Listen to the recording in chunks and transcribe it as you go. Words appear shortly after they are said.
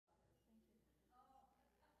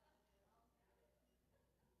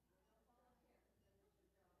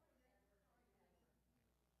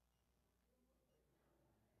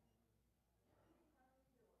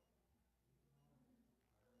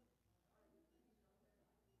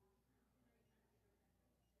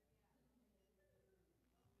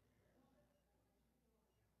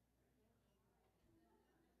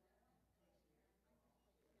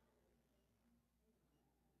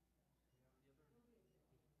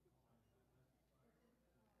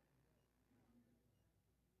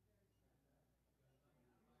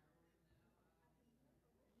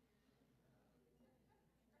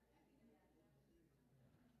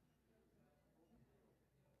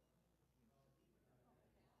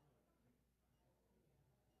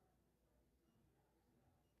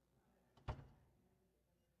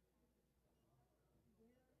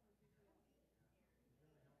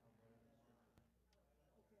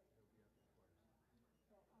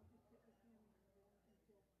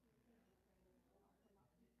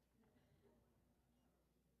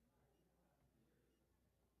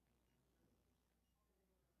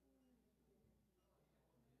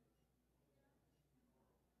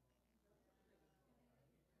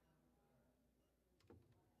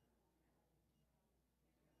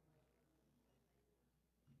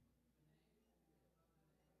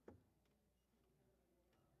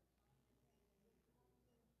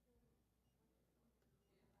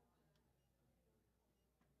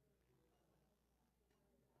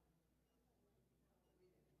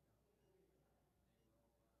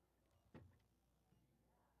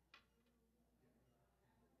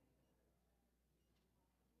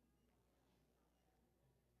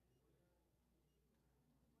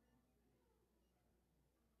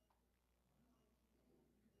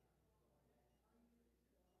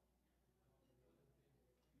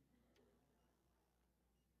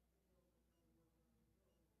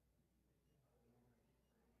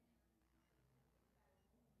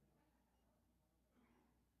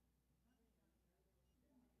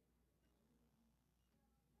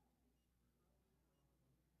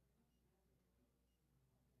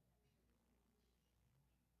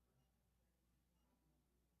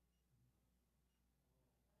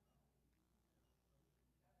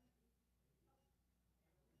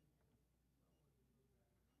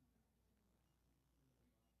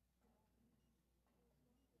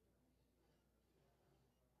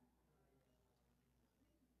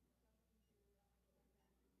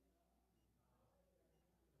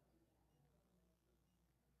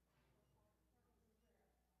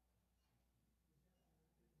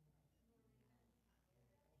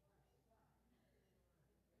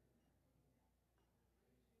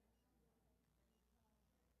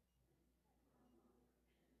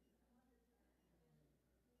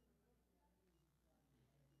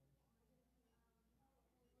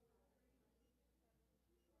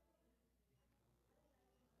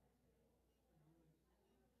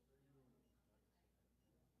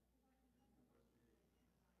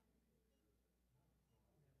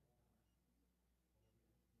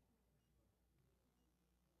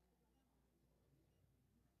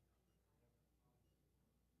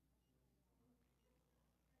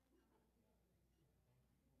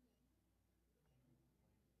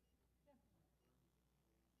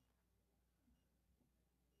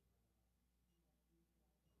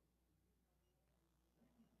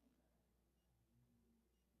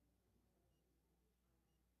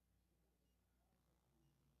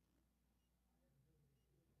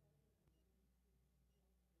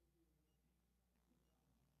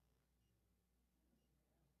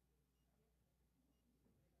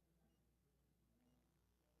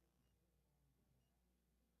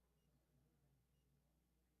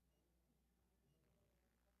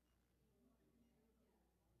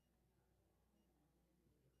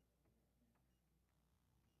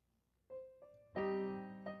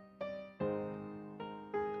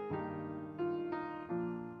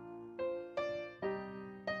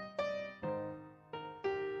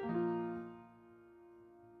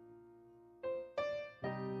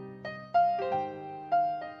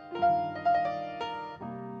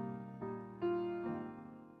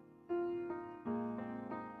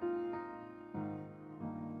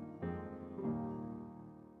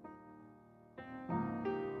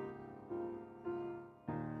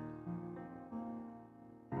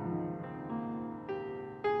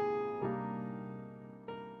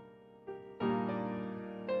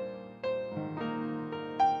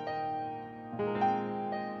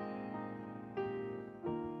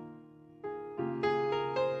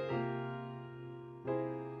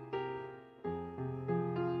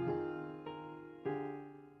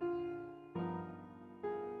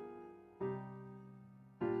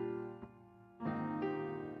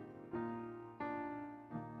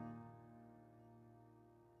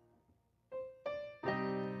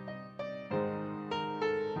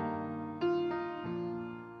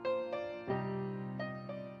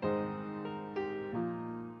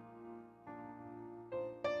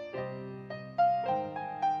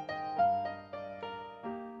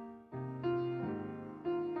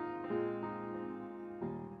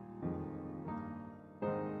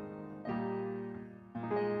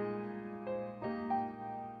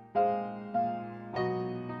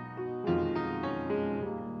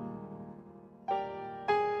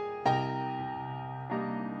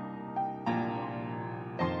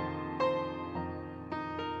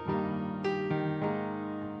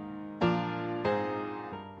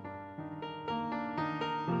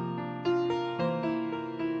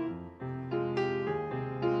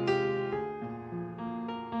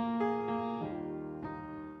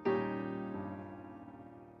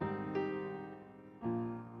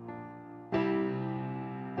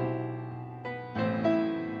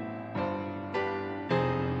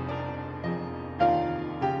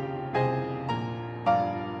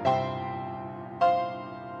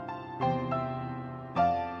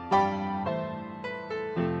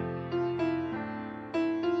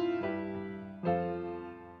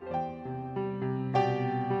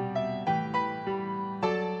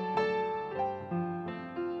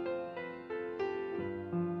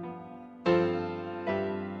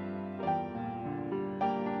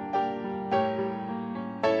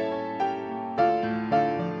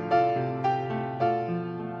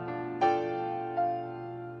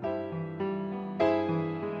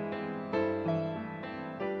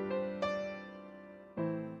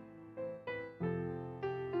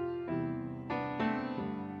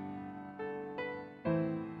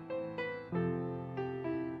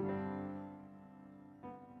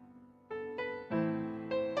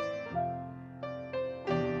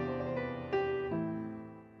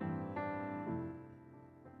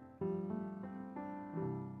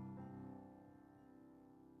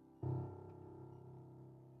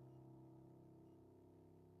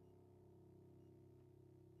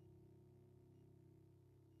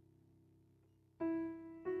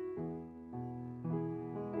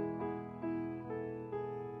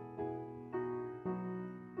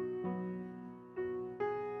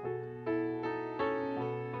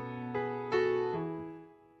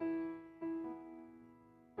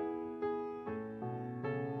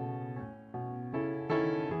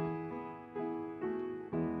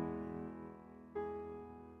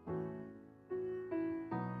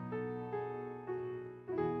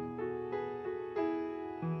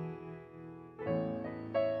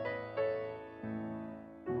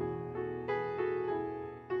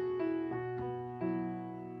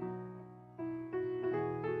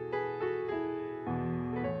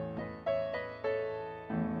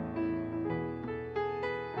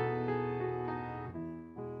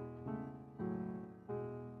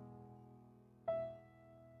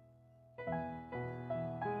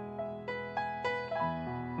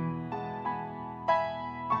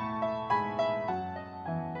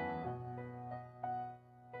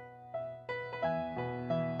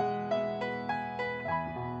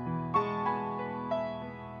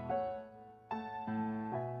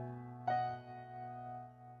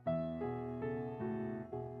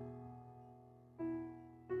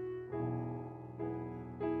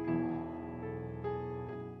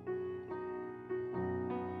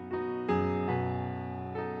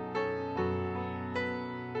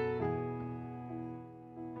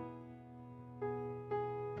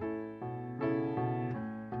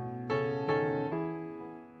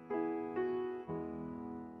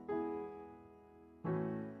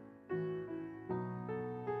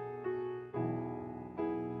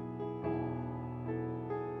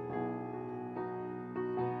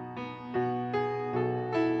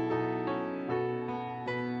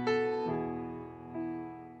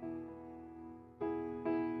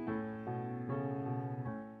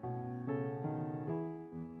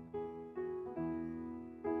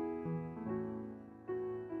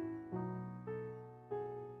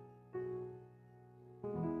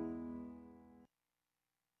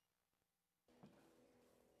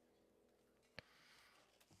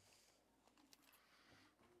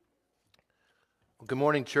Good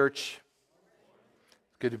morning, church.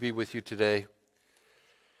 Good to be with you today.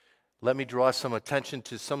 Let me draw some attention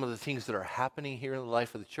to some of the things that are happening here in the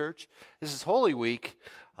life of the church. This is Holy Week,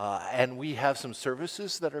 and we have some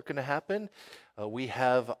services that are going to happen. We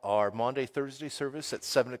have our Maundy, Thursday service at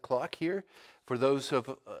 7 o'clock here. For those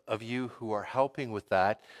of you who are helping with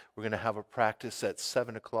that, we're going to have a practice at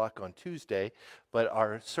 7 o'clock on Tuesday, but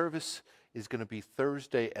our service is going to be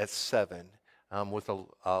Thursday at 7 with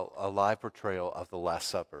a live portrayal of the Last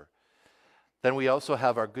Supper. Then we also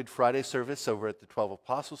have our Good Friday service over at the 12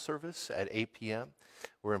 Apostles service at 8 p.m.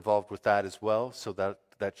 We're involved with that as well, so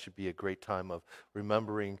that should be a great time of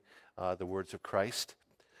remembering the words of Christ.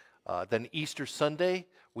 Then Easter Sunday,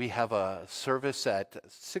 we have a service at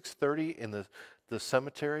 6:30 in the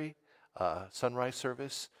cemetery, sunrise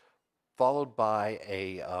service, followed by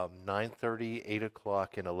a 9:30, 8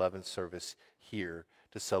 o'clock, and 11 service here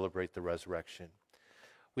to celebrate the resurrection.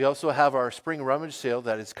 We also have our spring rummage sale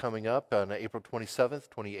that is coming up on April 27th,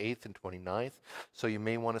 28th, and 29th. So you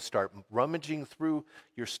may want to start rummaging through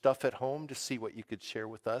your stuff at home to see what you could share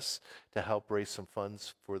with us to help raise some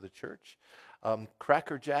funds for the church.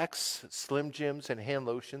 Cracker Jacks, Slim Jims, and hand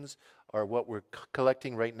lotions are what we're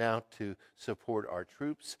collecting right now to support our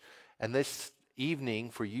troops. And this evening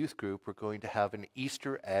for youth group, we're going to have an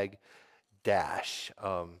Easter egg dash.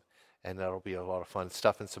 And that'll be a lot of fun,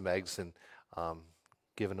 stuffing some eggs and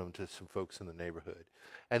giving them to some folks in the neighborhood.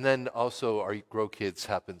 And then also our Grow Kids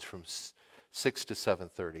happens from 6 to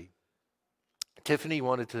 7:30. Tiffany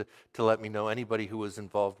wanted to let me know, anybody who was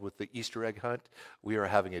involved with the Easter egg hunt, we are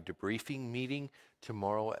having a debriefing meeting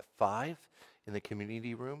tomorrow at 5 in the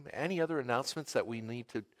community room. Any other announcements that we need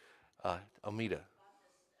to, Almeda?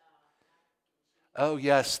 Oh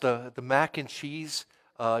yes, the mac and cheese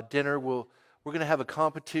dinner. We're going to have a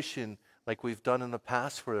competition like we've done in the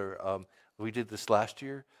past for, we did this last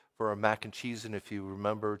year for our mac and cheese, and if you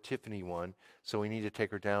remember, Tiffany won, so we need to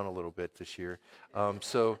take her down a little bit this year.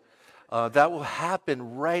 That will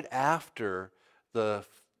happen right after the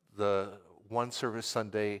one service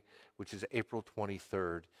Sunday, which is April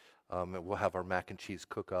 23rd. We'll have our mac and cheese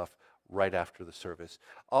cook-off right after the service.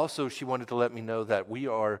 Also, she wanted to let me know that we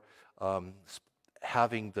are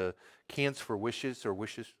having the Cans for Wishes,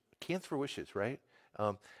 right?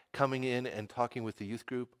 Coming in and talking with the youth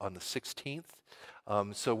group on the 16th.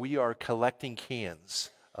 So we are collecting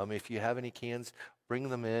cans. If you have any cans, bring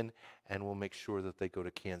them in, and we'll make sure that they go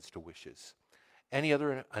to Cans to Wishes. Any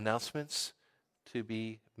other announcements to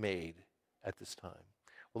be made at this time?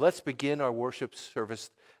 Well, let's begin our worship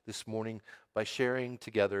service this morning by sharing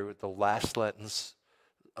together the last Lenten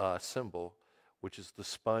symbol, which is the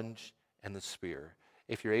sponge and the spear.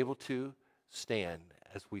 If you're able to, stand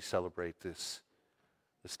as we celebrate this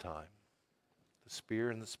time. The spear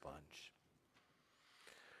and the sponge.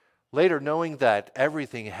 Later, knowing that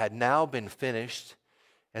everything had now been finished,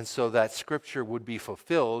 and so that Scripture would be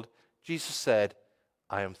fulfilled, Jesus said,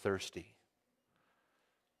 "I am thirsty."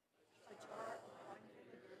 A jar of wine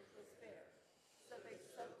vinegar was there, so they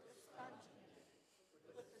soaked a sponge in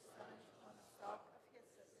it, put the sponge on a stalk of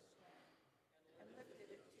hyssop, and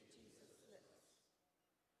lifted it to Jesus' lips.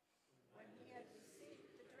 When he had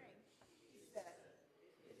received the drink, he said,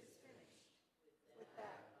 "It is finished." With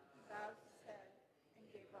that, he bowed his head and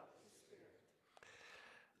gave up his spirit.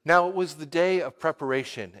 Now it was the day of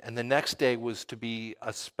preparation, and the next day was to be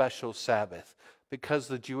a special Sabbath, because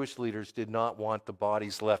the Jewish leaders did not want the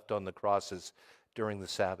bodies left on the crosses during the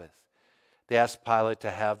Sabbath. They asked Pilate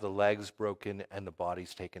to have the legs broken and the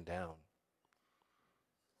bodies taken down.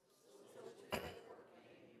 Broke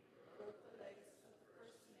the legs of the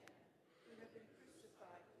first man who had been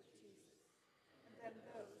crucified with Jesus, and then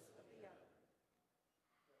those of the other.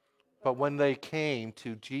 But when they came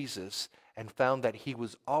to Jesus and found that he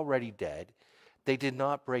was already dead, they did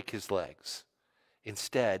not break his legs.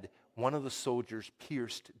 Instead, one of the soldiers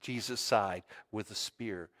pierced Jesus' side with a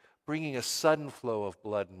spear, bringing a sudden flow of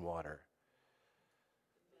blood and water.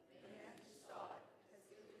 The man who saw it has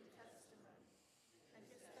given testimony, and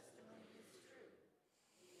his testimony is true.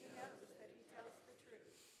 He knows that he tells the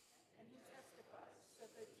truth, and he testifies so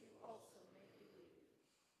that you also may believe.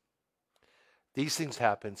 These things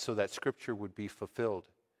happened so that Scripture would be fulfilled.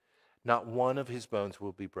 Not one of his bones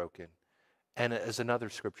will be broken. And as another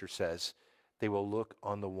Scripture says, they will look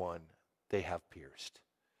on the one they have pierced.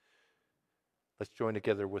 Let's join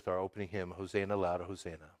together with our opening hymn, Hosanna, Lauda,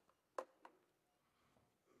 Hosanna.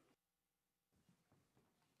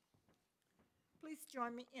 Please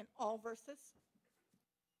join me in all verses.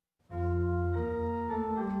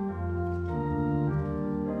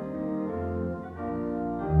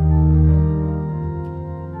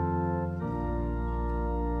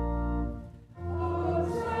 Oh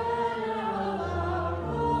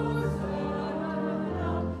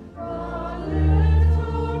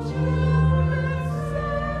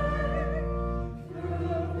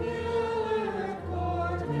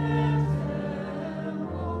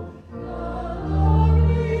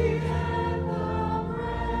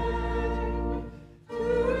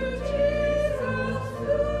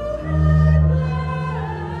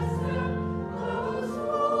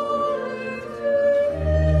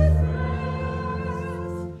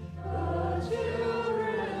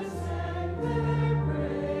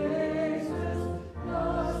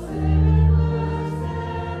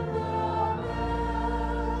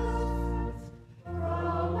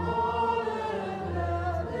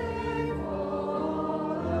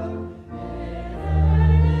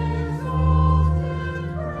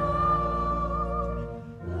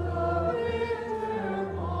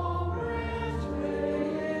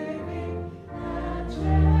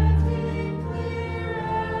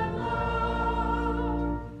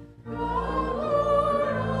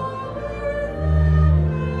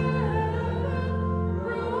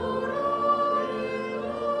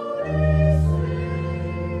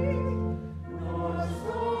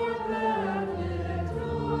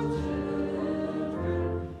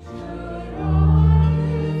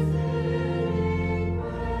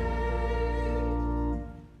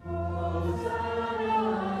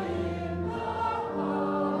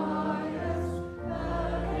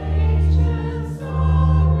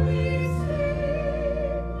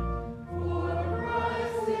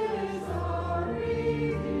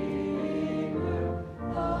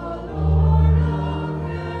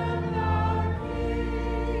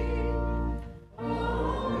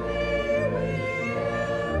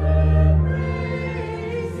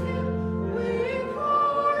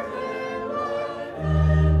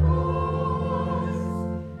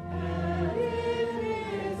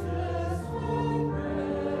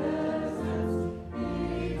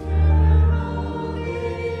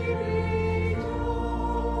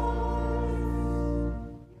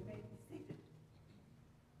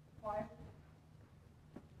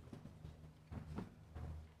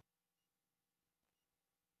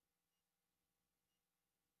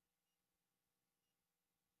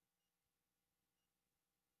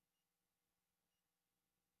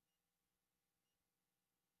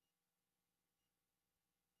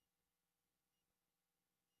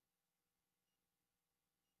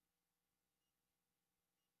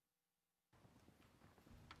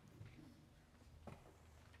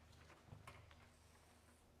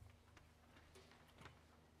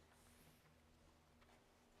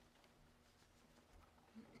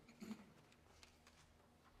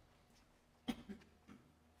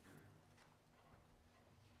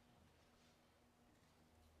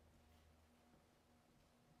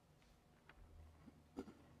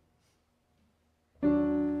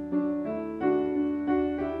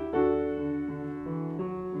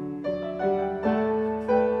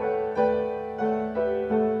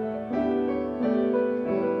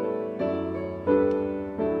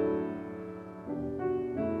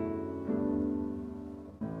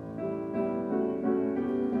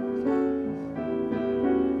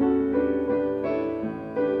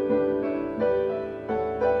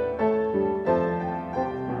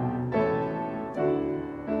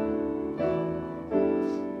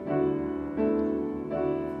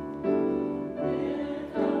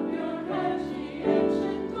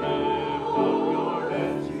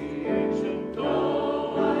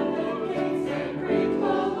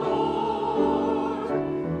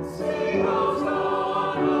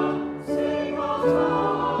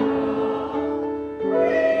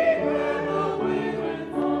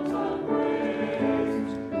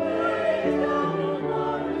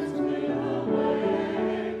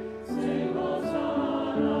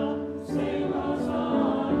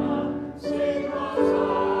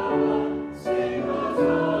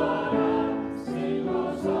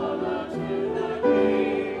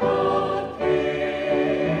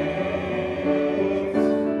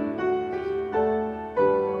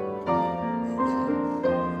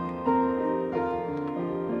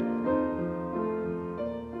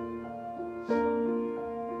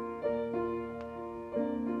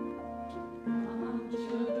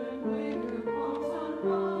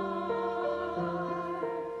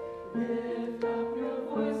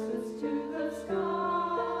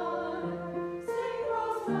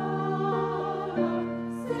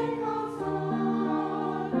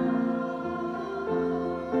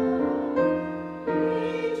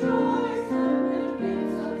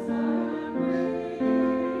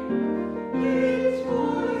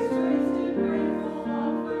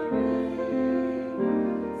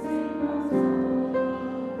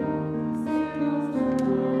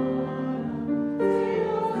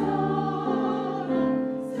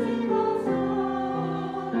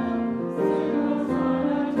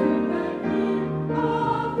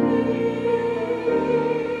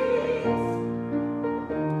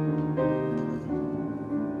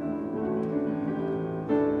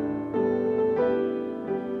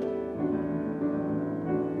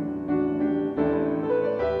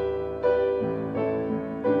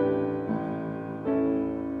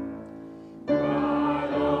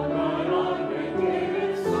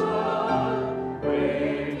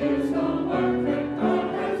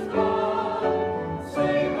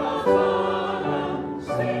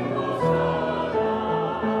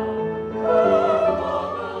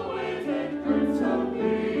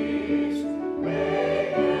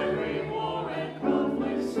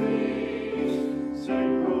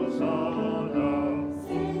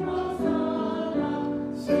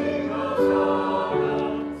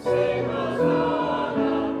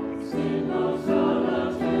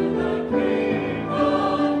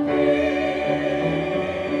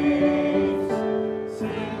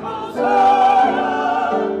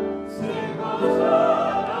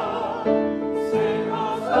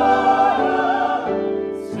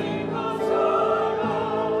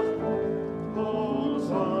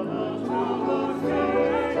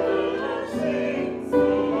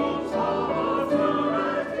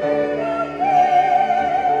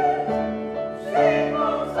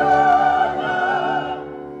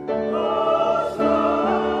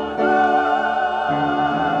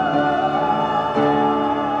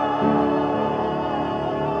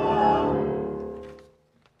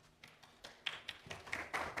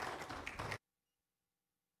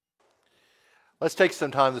Let's take some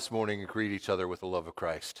time this morning and greet each other with the love of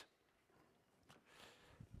Christ.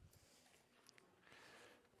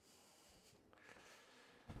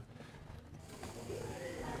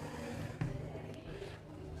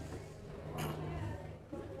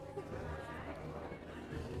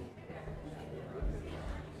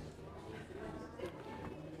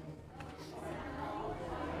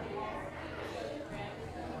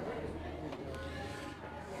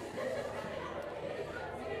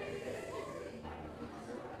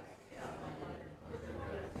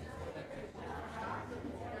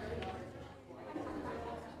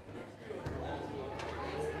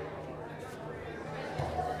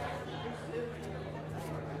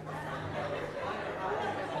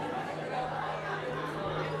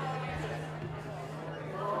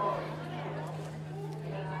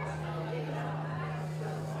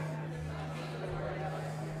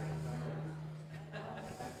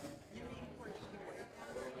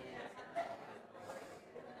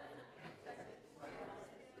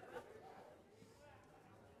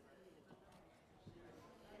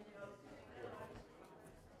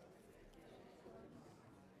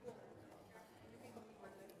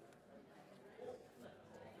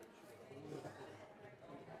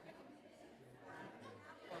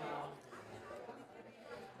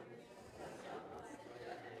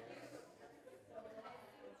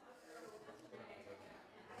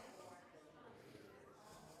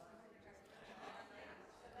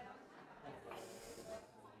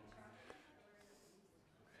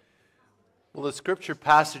 Well, the scripture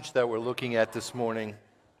passage that we're looking at this morning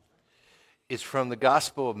is from the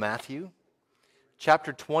Gospel of Matthew,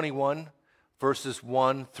 chapter 21, verses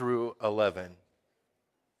 1 through 11.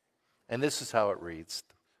 And this is how it reads,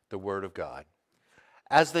 the Word of God.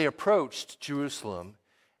 As they approached Jerusalem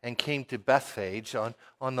and came to Bethphage on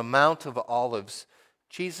the Mount of Olives,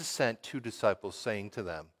 Jesus sent 2 disciples, saying to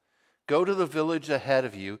them, "Go to the village ahead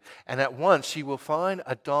of you, and at once you will find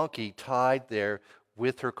a donkey tied there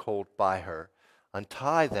with her colt by her.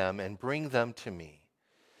 Untie them and bring them to me.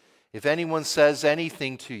 If anyone says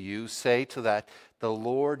anything to you, say to that, the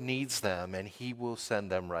Lord needs them, and he will send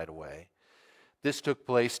them right away." This took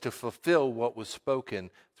place to fulfill what was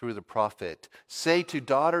spoken through the prophet. "Say to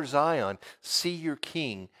daughter Zion, see your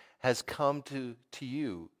king has come to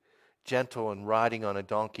you, gentle and riding on a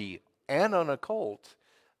donkey and on a colt,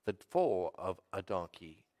 the foal of a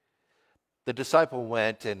donkey." The disciple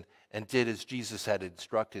went and did as Jesus had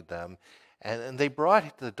instructed them, and they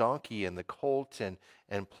brought the donkey and the colt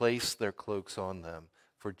and placed their cloaks on them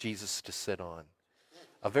for Jesus to sit on.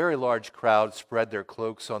 A very large crowd spread their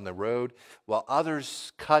cloaks on the road, while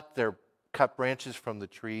others cut branches from the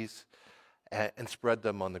trees and spread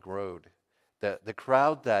them on the road. The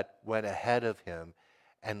crowd that went ahead of him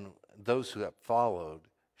and those who followed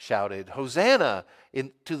shouted, "Hosanna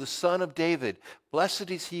to the Son of David! Blessed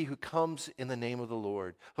is he who comes in the name of the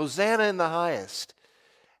Lord! Hosanna in the highest!"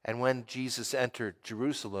 And when Jesus entered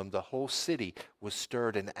Jerusalem, the whole city was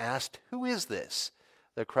stirred and asked, "Who is this?"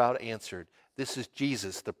 The crowd answered, "This is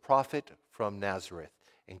Jesus, the prophet from Nazareth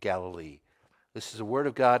in Galilee." This is the word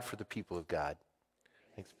of God for the people of God.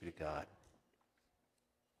 Thanks be to God.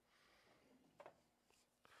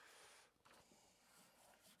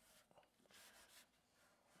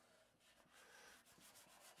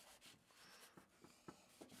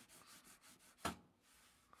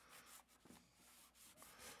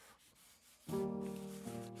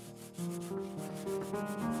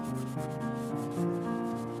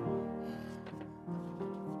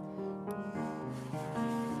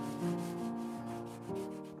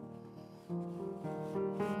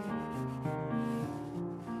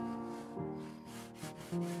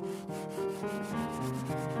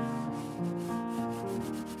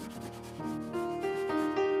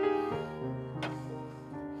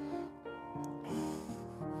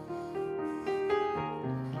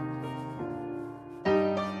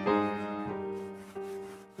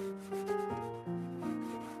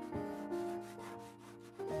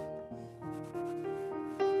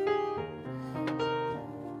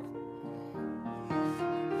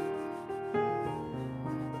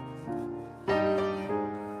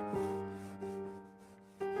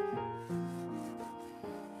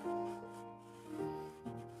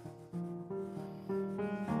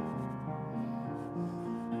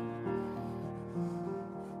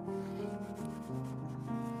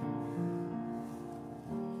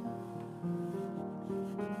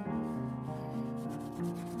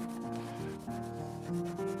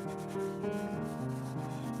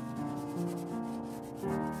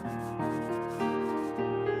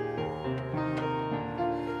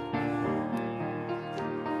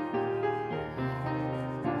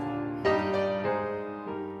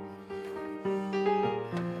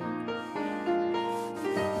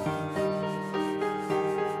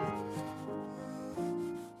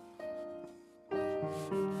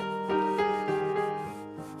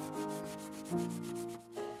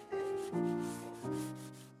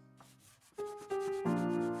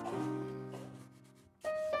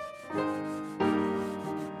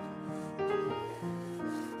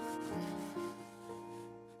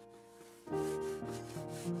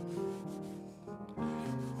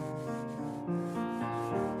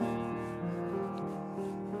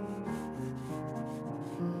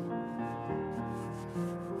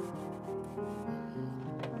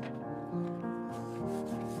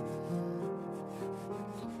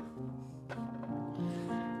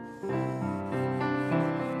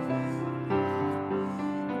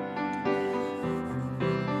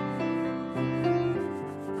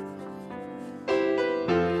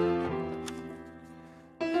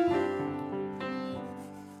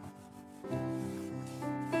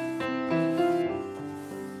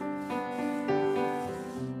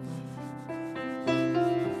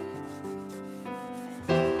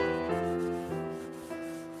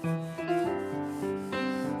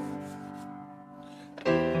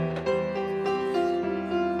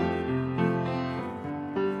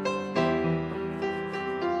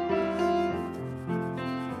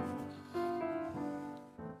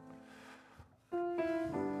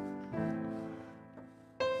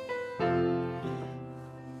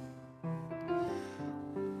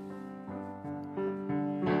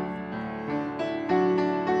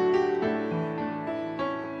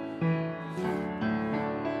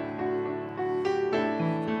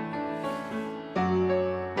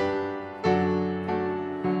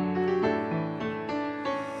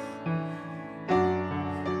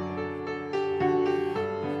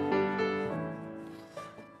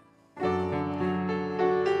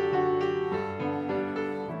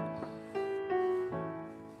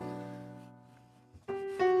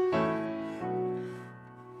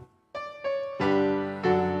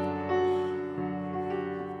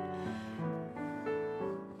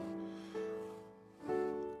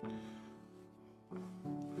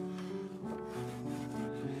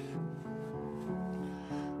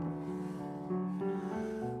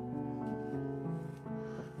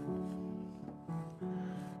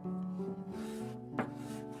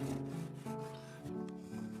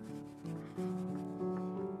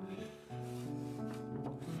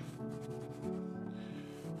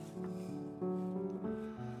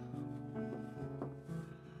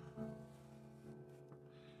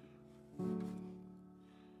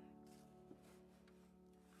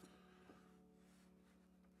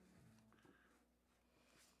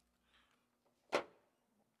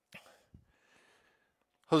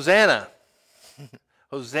 Hosanna.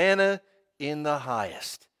 Hosanna in the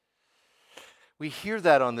highest. We hear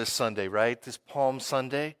that on this Sunday, right? This Palm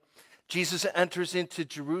Sunday. Jesus enters into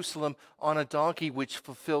Jerusalem on a donkey, which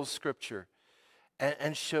fulfills Scripture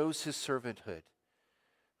and shows his servanthood.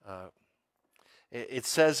 It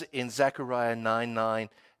says in Zechariah 9:9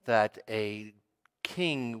 that a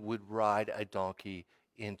king would ride a donkey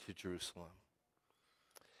into Jerusalem.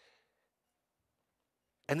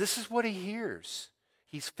 And this is what he hears.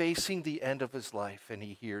 He's facing the end of his life, and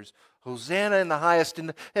he hears, Hosanna in the highest.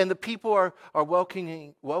 And the people are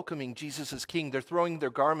welcoming Jesus as king. They're throwing their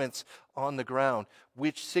garments on the ground,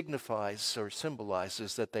 which signifies or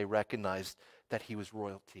symbolizes that they recognized that he was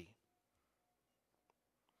royalty.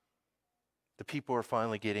 The people are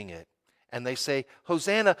finally getting it. And they say,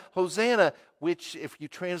 Hosanna, Hosanna, which if you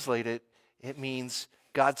translate it, it means,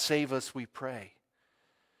 God save us, we pray.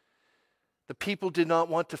 The people did not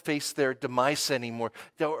want to face their demise anymore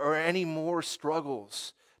or any more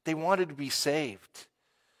struggles. They wanted to be saved.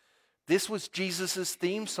 This was Jesus'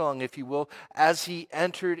 theme song, if you will, as he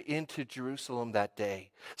entered into Jerusalem that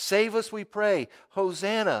day. Save us, we pray.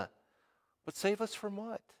 Hosanna. But save us from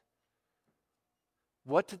what?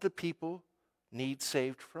 What did the people need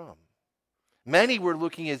saved from? Many were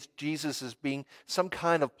looking at Jesus as being some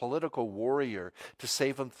kind of political warrior to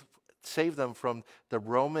save them from the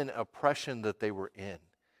Roman oppression that they were in.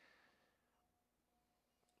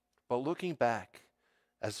 But looking back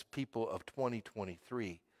as people of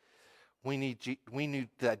 2023, we knew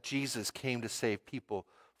that Jesus came to save people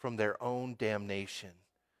from their own damnation.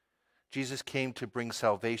 Jesus came to bring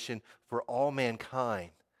salvation for all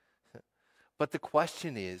mankind. But the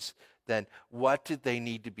question is then, what did they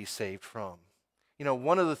need to be saved from? You know,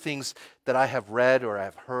 one of the things that I have read or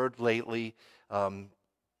I've heard lately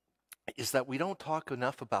is that we don't talk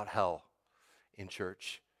enough about hell in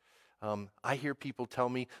church. I hear people tell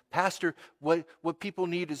me, Pastor, what people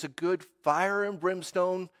need is a good fire and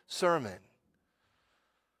brimstone sermon.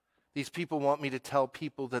 These people want me to tell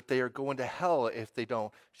people that they are going to hell if they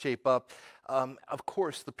don't shape up. Of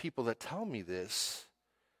course, the people that tell me this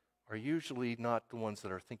are usually not the ones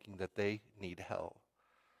that are thinking that they need hell.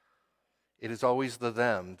 It is always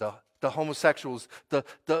them, the homosexuals,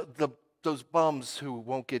 those bums who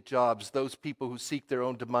won't get jobs, those people who seek their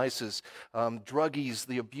own demises, druggies,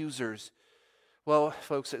 the abusers. Well,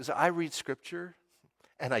 folks, as I read Scripture,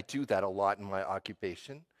 and I do that a lot in my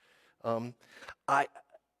occupation, I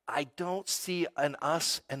don't see an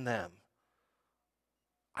us and them.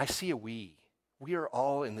 I see a we. We are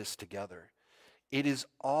all in this together. It is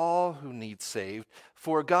all who need saved.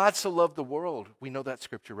 For God so loved the world. We know that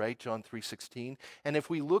scripture, right? John 3:16. And if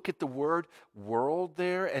we look at the word world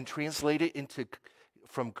there and translate it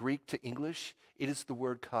from Greek to English, it is the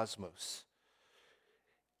word cosmos.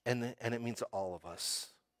 And it means all of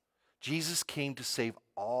us. Jesus came to save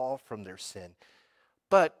all from their sin.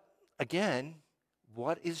 But again,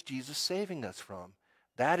 what is Jesus saving us from?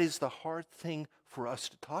 That is the hard thing for us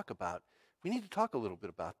to talk about. We need to talk a little bit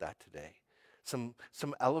about that today. Some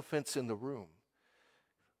elephants in the room.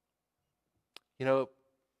 You know,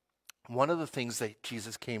 one of the things that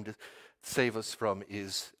Jesus came to save us from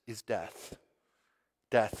is death.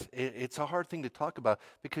 Death. It's a hard thing to talk about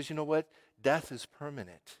because you know what? Death is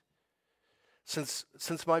permanent. Since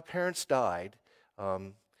my parents died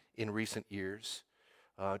in recent years,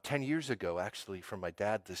 10 years ago actually for my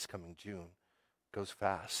dad this coming June, goes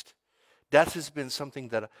fast. Death has been something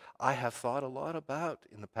that I have thought a lot about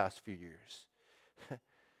in the past few years.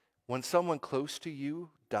 When someone close to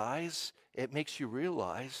you dies, it makes you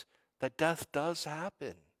realize that death does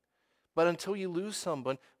happen. But until you lose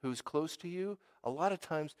someone who's close to you, a lot of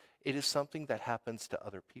times it is something that happens to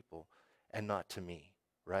other people and not to me,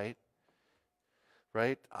 right?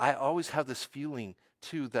 Right? I always have this feeling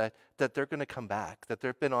too that they're going to come back, that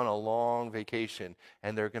they've been on a long vacation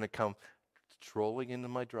and they're going to come strolling into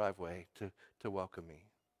my driveway to welcome me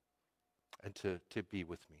and to be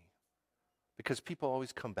with me. Because people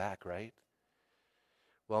always come back, right?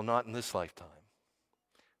 Well, not in this lifetime.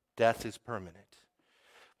 Death is permanent.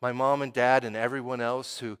 My mom and dad and everyone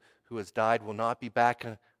else who has died will not be back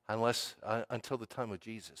until the time of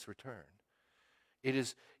Jesus' return. It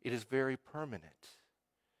is very permanent.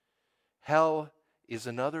 Hell is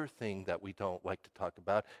another thing that we don't like to talk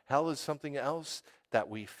about. Hell is something else that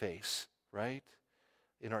we face, right,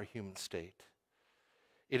 in our human state.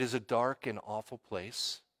 It is a dark and awful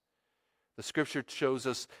place. The scripture shows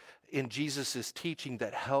us in Jesus' teaching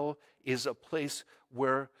that hell is a place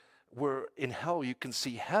where in hell you can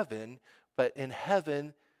see heaven, but in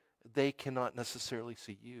heaven they cannot necessarily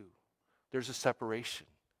see you. There's a separation,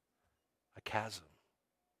 a chasm.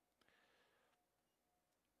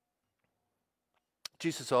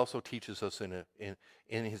 Jesus also teaches us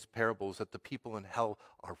in his parables that the people in hell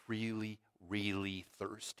are really, really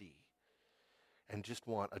thirsty and just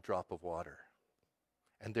want a drop of water.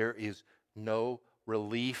 And there is no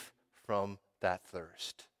relief from that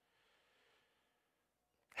thirst.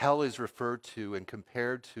 Hell is referred to and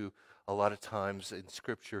compared to a lot of times in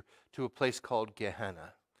Scripture to a place called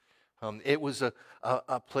Gehenna. It was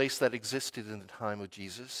a place that existed in the time of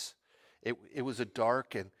Jesus. It was a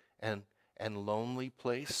dark and lonely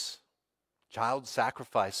place. Child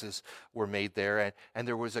sacrifices were made there, and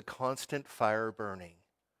there was a constant fire burning.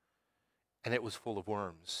 And it was full of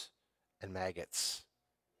worms and maggots.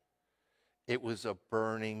 It was a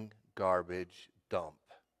burning garbage dump.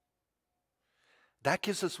 That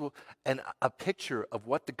gives us a picture of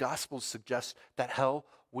what the Gospels suggest that hell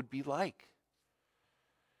would be like.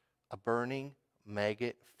 A burning,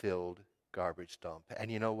 maggot-filled garbage dump.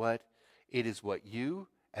 And you know what? It is what you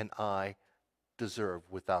and I deserve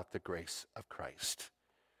without the grace of Christ.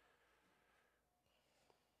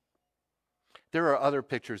 There are other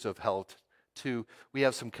pictures of hell too. We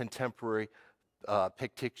have some contemporary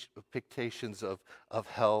pictations of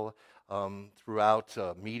hell throughout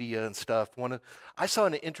media and stuff. I saw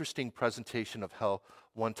an interesting presentation of hell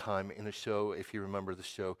one time in a show, if you remember the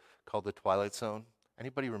show, called The Twilight Zone.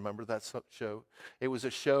 Anybody remember that show? It was a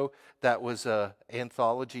show that was an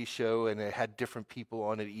anthology show, and it had different people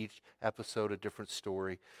on it, each episode a different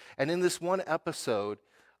story. And in this one episode,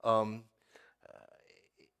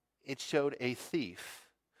 it showed a thief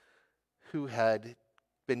who had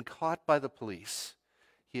been caught by the police.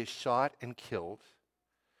 He is shot and killed,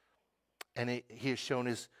 and he has shown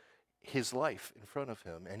his life in front of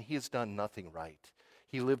him, and he has done nothing right.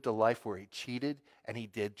 He lived a life where he cheated, and he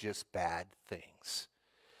did just bad things.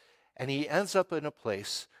 And he ends up in a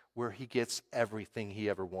place where he gets everything he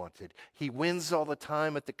ever wanted. He wins all the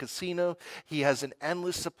time at the casino. He has an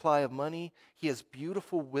endless supply of money. He has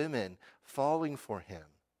beautiful women falling for him.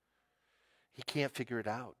 He can't figure it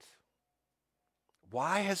out.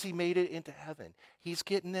 Why has he made it into heaven? He's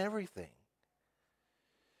getting everything.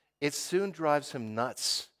 It soon drives him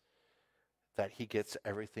nuts that he gets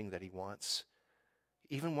everything that he wants.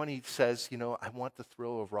 Even when he says, I want the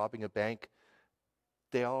thrill of robbing a bank,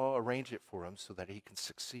 they all arrange it for him so that he can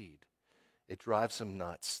succeed. It drives him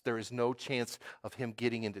nuts. There is no chance of him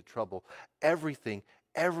getting into trouble. Everything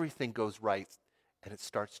goes right, and it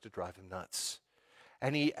starts to drive him nuts.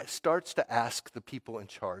 And he starts to ask the people in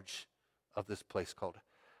charge of this place called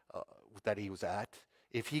that he was at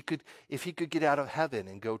if he could get out of heaven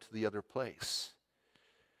and go to the other place.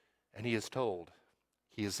 And he is told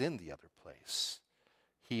he is in the other place.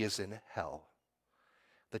 He is in hell.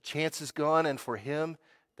 The chance is gone, and for him,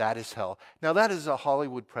 that is hell. Now, that is a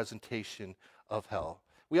Hollywood presentation of hell.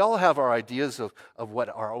 We all have our ideas of what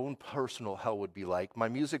our own personal hell would be like. My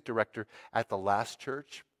music director at the last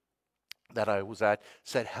church that I was at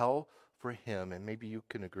said hell for him, and maybe you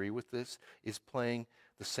can agree with this, is playing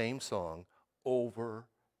the same song over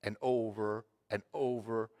and over and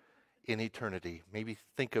over in eternity. Maybe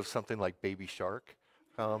think of something like Baby Shark.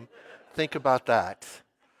 Think about that.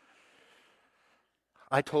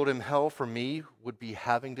 I told him hell for me would be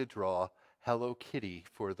having to draw Hello Kitty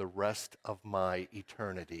for the rest of my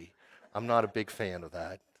eternity. I'm not a big fan of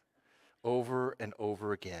that. Over and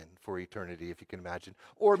over again for eternity, if you can imagine.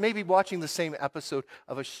 Or maybe watching the same episode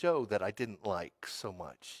of a show that I didn't like so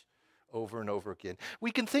much over and over again.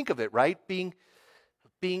 We can think of it, right? Being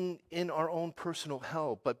in our own personal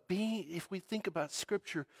hell. But if we think about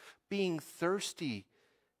Scripture, being thirsty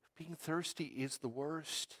is the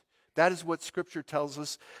worst. That is what Scripture tells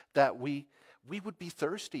us, that we would be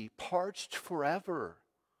thirsty, parched forever.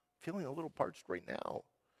 Feeling a little parched right now.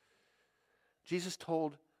 Jesus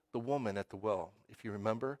told the woman at the well, if you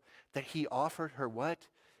remember, that he offered her what?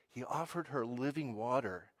 He offered her living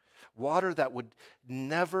water. Water that would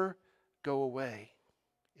never go away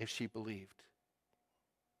if she believed.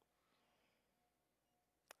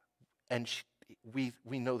 And we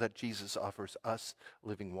know that Jesus offers us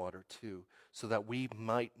living water too, so that we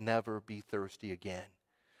might never be thirsty again.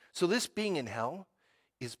 So this being in hell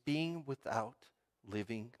is being without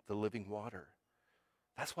the living water.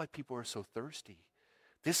 That's why people are so thirsty.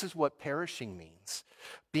 This is what perishing means.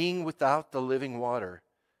 Being without the living water,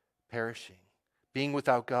 perishing. Being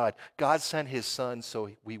without God. God sent his Son so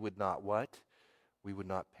we would not what? We would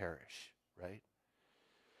not perish, right?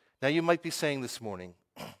 Now you might be saying this morning,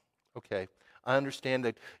 okay, I understand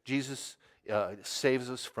that Jesus saves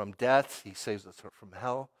us from death. He saves us from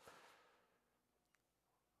hell.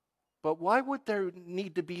 But why would there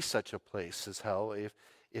need to be such a place as hell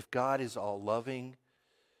if God is all loving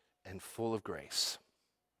and full of grace?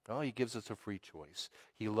 No, he gives us a free choice.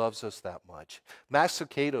 He loves us that much. Max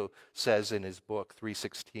Lucado says in his book,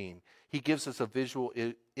 316, he gives us a visual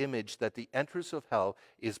image that the entrance of hell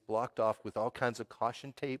is blocked off with all kinds of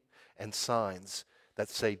caution tape and signs that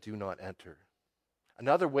say, do not enter.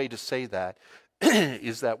 Another way to say that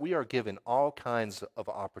is that we are given all kinds of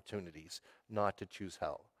opportunities not to choose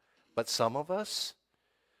hell. But some of us,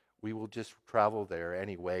 we will just travel there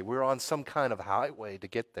anyway. We're on some kind of highway to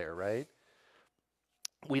get there, right?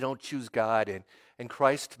 We don't choose God, and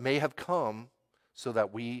Christ may have come so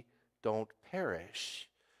that we don't perish,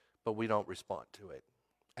 but we don't respond to it,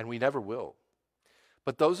 and we never will.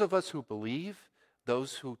 But those of us who believe,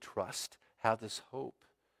 those who trust, have this hope.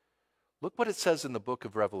 Look what it says in the book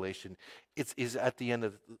of Revelation. It is at the end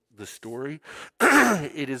of the story.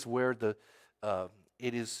 It is where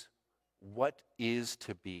it is what is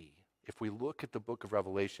to be. If we look at the book of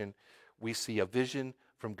Revelation, we see a vision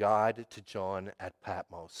from God to John at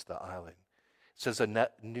Patmos, the island. It says a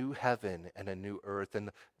new heaven and a new earth,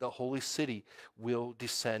 and the holy city will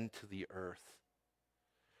descend to the earth.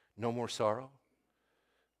 No more sorrow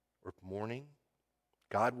or mourning.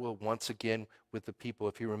 God will once again with the people.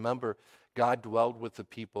 If you remember, God dwelled with the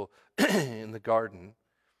people in the garden,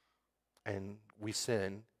 and we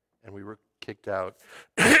sinned, and we were kicked out.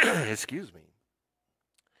 Excuse me.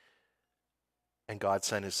 And God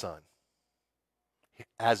sent his son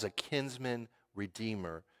as a kinsman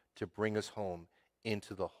redeemer to bring us home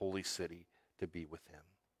into the holy city to be with him.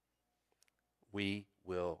 We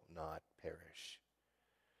will not perish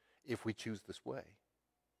if we choose this way.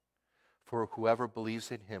 For whoever believes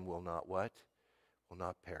in him will not what? Will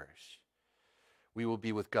not perish. We will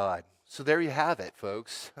be with God. So there you have it,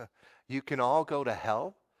 folks. You can all go to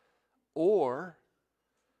hell, or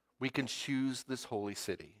we can choose this holy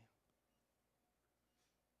city.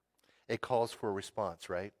 It calls for a response,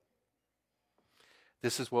 right?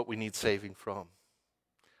 This is what we need saving from.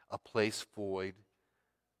 A place void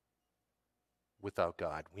without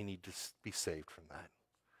God. We need to be saved from that.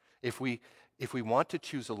 If we want to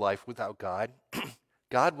choose a life without God,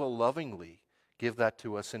 God will lovingly give that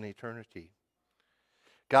to us in eternity.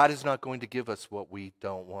 God is not going to give us what we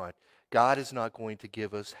don't want. God is not going to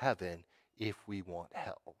give us heaven if we want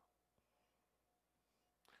hell.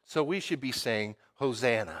 So we should be saying,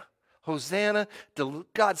 Hosanna. Hosanna,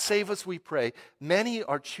 God save us, we pray. Many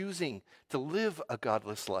are choosing to live a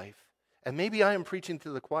godless life. And maybe I am preaching to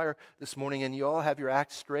the choir this morning, and you all have your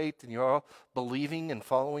act straight, and you're all believing and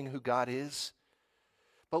following who God is.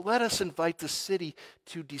 But let us invite the city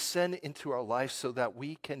to descend into our life so that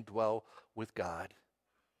we can dwell with God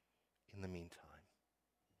in the meantime.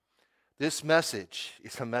 This message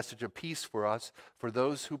is a message of peace for us, for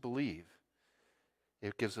those who believe.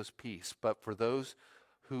 It gives us peace. But for those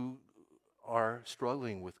who are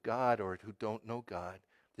struggling with God or who don't know God,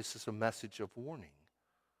 this is a message of warning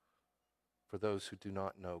for those who do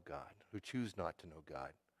not know God, who choose not to know God.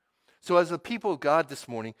 So as a people of God this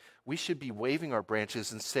morning, we should be waving our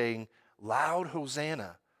branches and saying, loud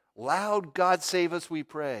Hosanna, loud God save us, we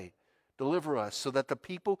pray. Deliver us so that the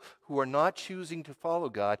people who are not choosing to follow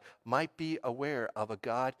God might be aware of a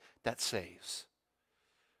God that saves.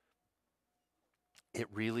 It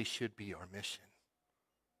really should be our mission.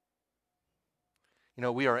 You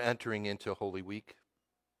know, we are entering into Holy Week.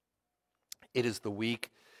 It is the week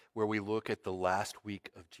where we look at the last week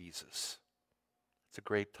of Jesus. It's a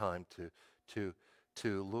great time to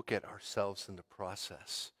look at ourselves in the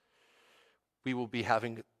process. We will be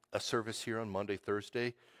having a service here on Monday,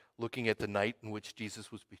 Thursday, looking at the night in which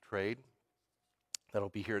Jesus was betrayed. That'll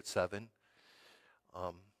be here at 7.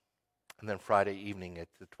 And then Friday evening at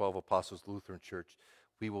the 12 Apostles Lutheran Church,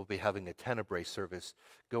 we will be having a Tenebrae service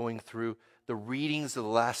going through the readings of the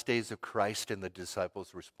last days of Christ and the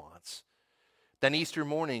disciples' response. Then Easter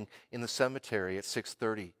morning in the cemetery at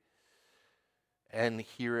 6:30. And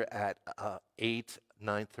here at 8,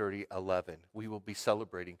 9:30, 11, we will be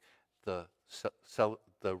celebrating the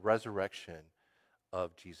resurrection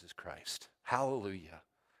of Jesus Christ. Hallelujah.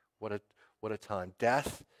 What a time.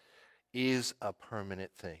 Death is a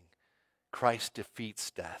permanent thing. Christ defeats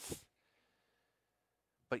death.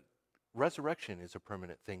 But resurrection is a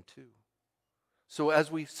permanent thing too. So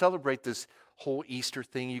as we celebrate this whole Easter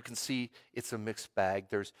thing, you can see it's a mixed bag.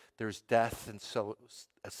 There's death and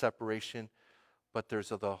a separation, but there's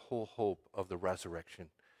the whole hope of the resurrection.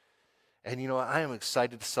 And you know, I am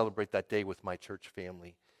excited to celebrate that day with my church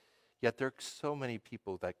family. Yet there are so many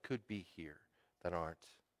people that could be here that aren't.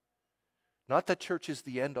 Not that church is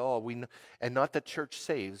the end all, and not that church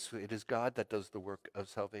saves. It is God that does the work of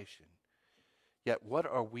salvation. Yet what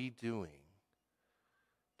are we doing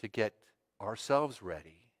to get ourselves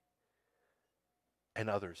ready and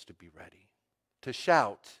others to be ready. To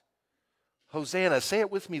shout, Hosanna. Say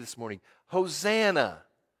it with me this morning. Hosanna.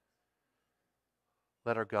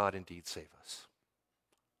 Let our God indeed save us.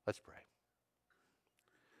 Let's pray.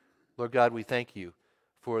 Lord God, we thank you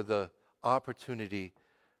for the opportunity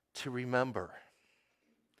to remember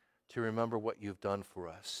what you've done for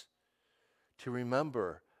us, to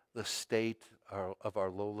remember the state of our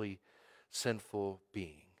lowly, sinful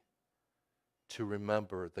being, to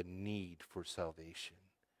remember the need for salvation.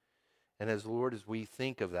 And as Lord, as we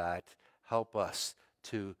think of that, help us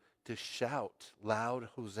to shout loud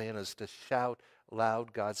hosannas, to shout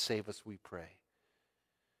loud, God save us, we pray.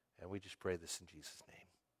 And we just pray this in Jesus' name.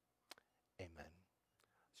 Amen.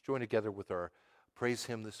 Let's join together with our praise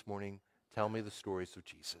hymn this morning, Tell Me the Stories of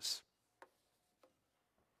Jesus.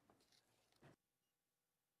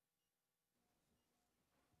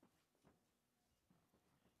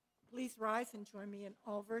 Please rise and join me in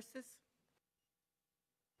all verses.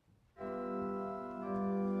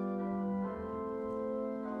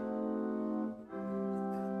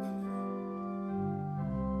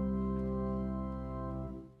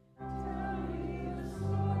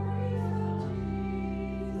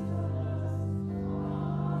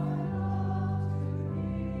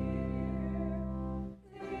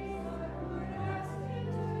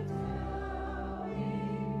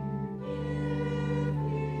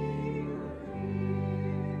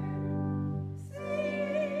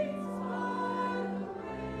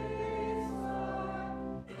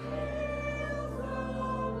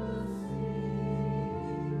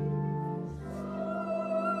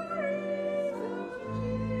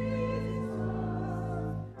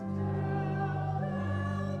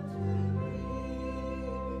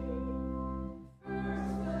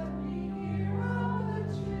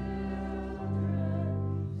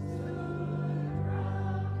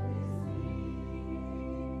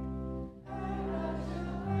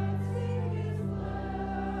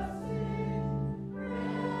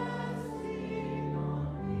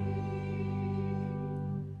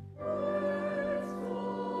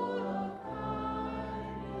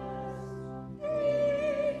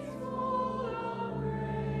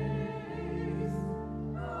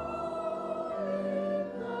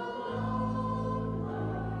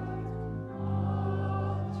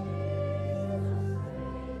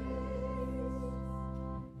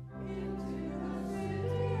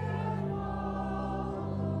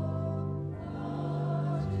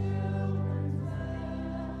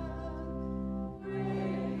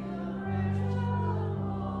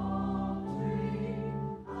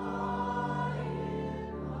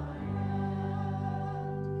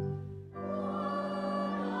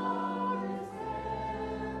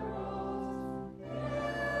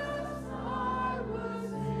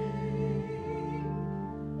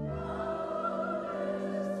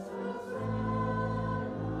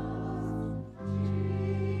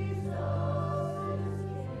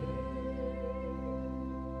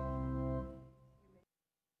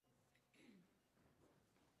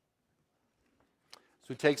 So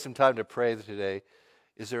we take some time to pray today.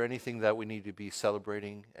 Is there anything that we need to be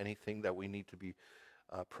celebrating? Anything that we need to be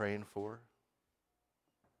praying for?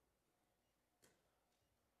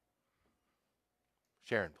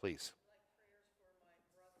 Sharon, please.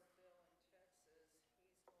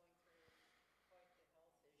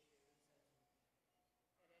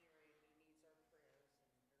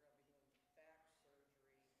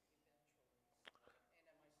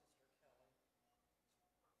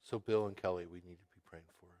 So Bill and Kelly, we need to be praying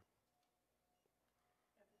for.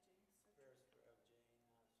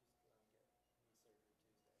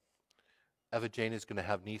 Eva Jane is going to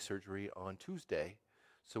have knee surgery on Tuesday,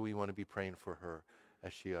 so we want to be praying for her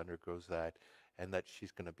as she undergoes that, and that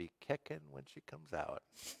she's going to be kicking when she comes out.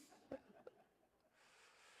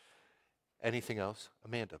 Anything else?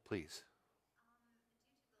 Amanda, please.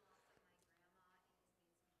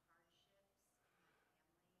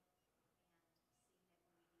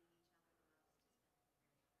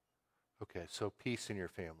 Okay, so peace in your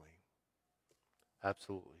family.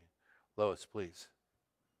 Absolutely. Lois, please.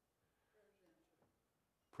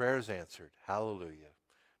 Prayers answered. Hallelujah.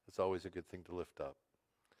 That's always a good thing to lift up.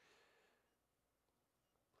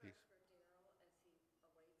 Please.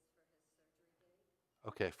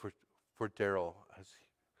 Okay, for Daryl,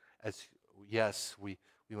 as yes, we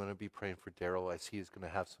want to be praying for Daryl as he is going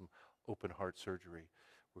to have some open heart surgery.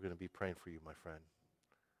 We're going to be praying for you, my friend.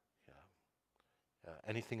 Yeah.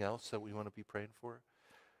 Anything else that we want to be praying for?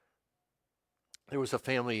 There was a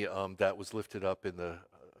family that was lifted up in the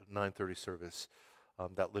 9:30 service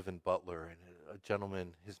that live in Butler, and a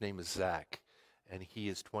gentleman, his name is Zach, and he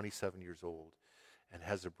is 27 years old and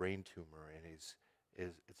has a brain tumor, and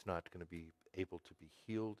it's not going to be able to be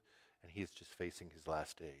healed, and he is just facing his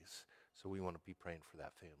last days. So we want to be praying for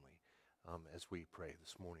that family as we pray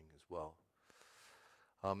this morning as well.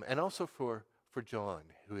 And also for John,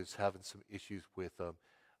 who is having some issues with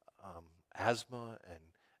asthma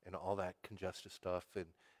and all that congestive stuff, and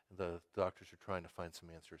the doctors are trying to find some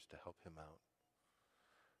answers to help him out.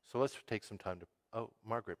 So let's take some time to,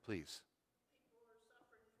 Margaret, please.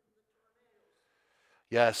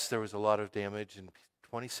 Yes, there was a lot of damage, and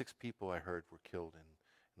 26 people I heard were killed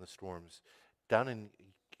in the storms. Down in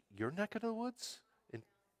your neck of the woods?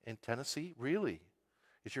 In Tennessee? Really?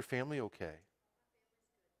 Is your family okay?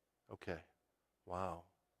 Okay. Wow.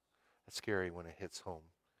 That's scary when it hits home.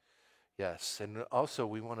 Yes, and also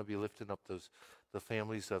we want to be lifting up the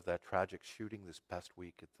families of that tragic shooting this past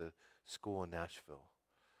week at the school in Nashville.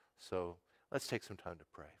 So let's take some time to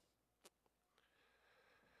pray.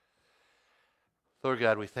 Lord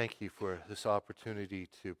God, we thank you for this opportunity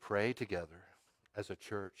to pray together as a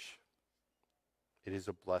church. It is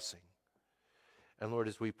a blessing. And Lord,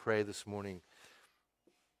 as we pray this morning,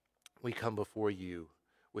 we come before you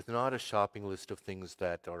with not a shopping list of things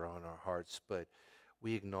that are on our hearts, but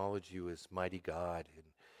we acknowledge you as mighty God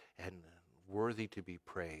and worthy to be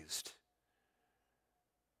praised.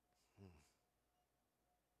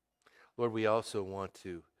 Lord, we also want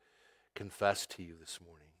to confess to you this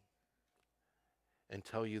morning and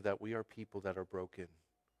tell you that we are people that are broken.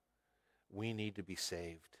 We need to be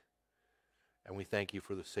saved. And we thank you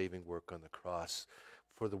for the saving work on the cross,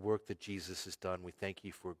 for the work that Jesus has done. We thank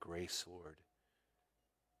you for grace, Lord.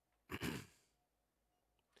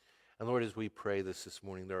 And Lord, as we pray this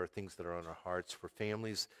morning, there are things that are on our hearts for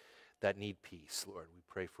families that need peace, Lord. We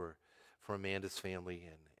pray for Amanda's family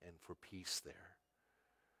and for peace there.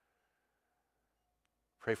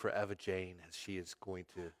 Pray for Eva Jane as she is going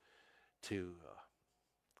to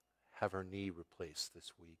have her knee replaced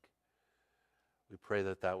this week. We pray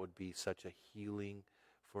that that would be such a healing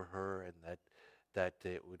for her and that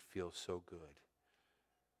it would feel so good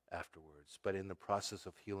afterwards. But in the process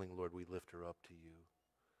of healing, Lord, we lift her up to you.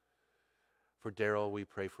 For Daryl, we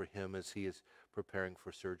pray for him as he is preparing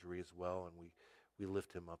for surgery as well, and we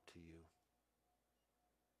lift him up to you.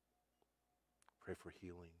 Pray for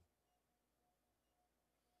healing.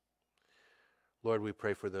 Lord, we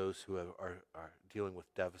pray for those who are dealing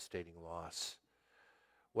with devastating loss,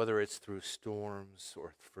 whether it's through storms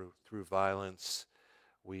or through violence.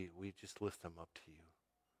 We just lift them up to you.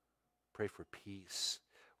 Pray for peace.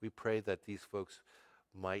 We pray that these folks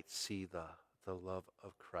might see the love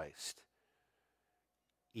of Christ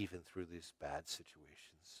even through these bad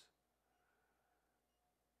situations.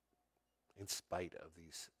 In spite of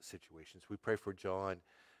these situations. We pray for John,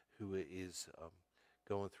 who is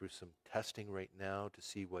going through some testing right now to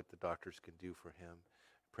see what the doctors can do for him.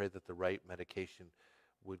 Pray that the right medication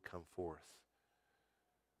would come forth.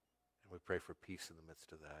 And we pray for peace in the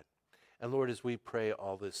midst of that. And Lord, as we pray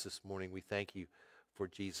all this morning, we thank you for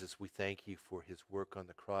Jesus. We thank you for his work on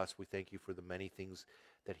the cross. We thank you for the many things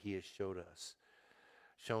that he has shown us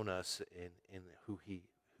in who he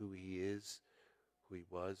is, who he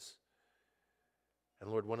was. And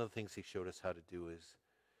Lord, one of the things he showed us how to do is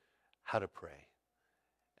how to pray.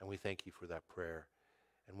 And we thank you for that prayer.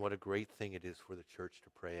 And what a great thing it is for the church to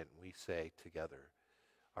pray it. And we say together,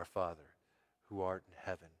 Our Father, who art in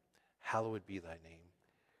heaven, hallowed be thy name.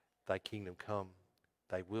 Thy kingdom come,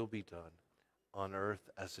 thy will be done, on earth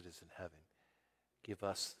as it is in heaven. Give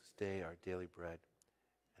us this day our daily bread,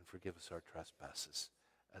 and forgive us our trespasses,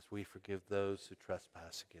 as we forgive those who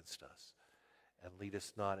trespass against us. And lead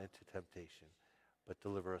us not into temptation, but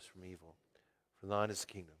deliver us from evil. For thine is the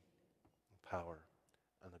kingdom, and power,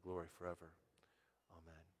 and the glory forever.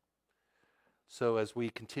 Amen. So as we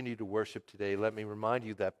continue to worship today, let me remind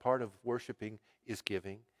you that part of worshiping is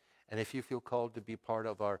giving. And if you feel called to be part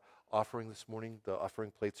of our offering this morning, the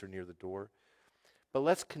offering plates are near the door. But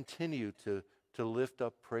let's continue to lift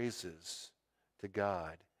up praises to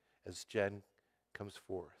God as Jen comes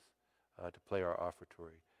forth to play our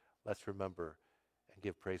offertory. Let's remember and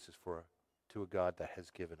give praises to a God that has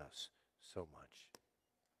given us so much.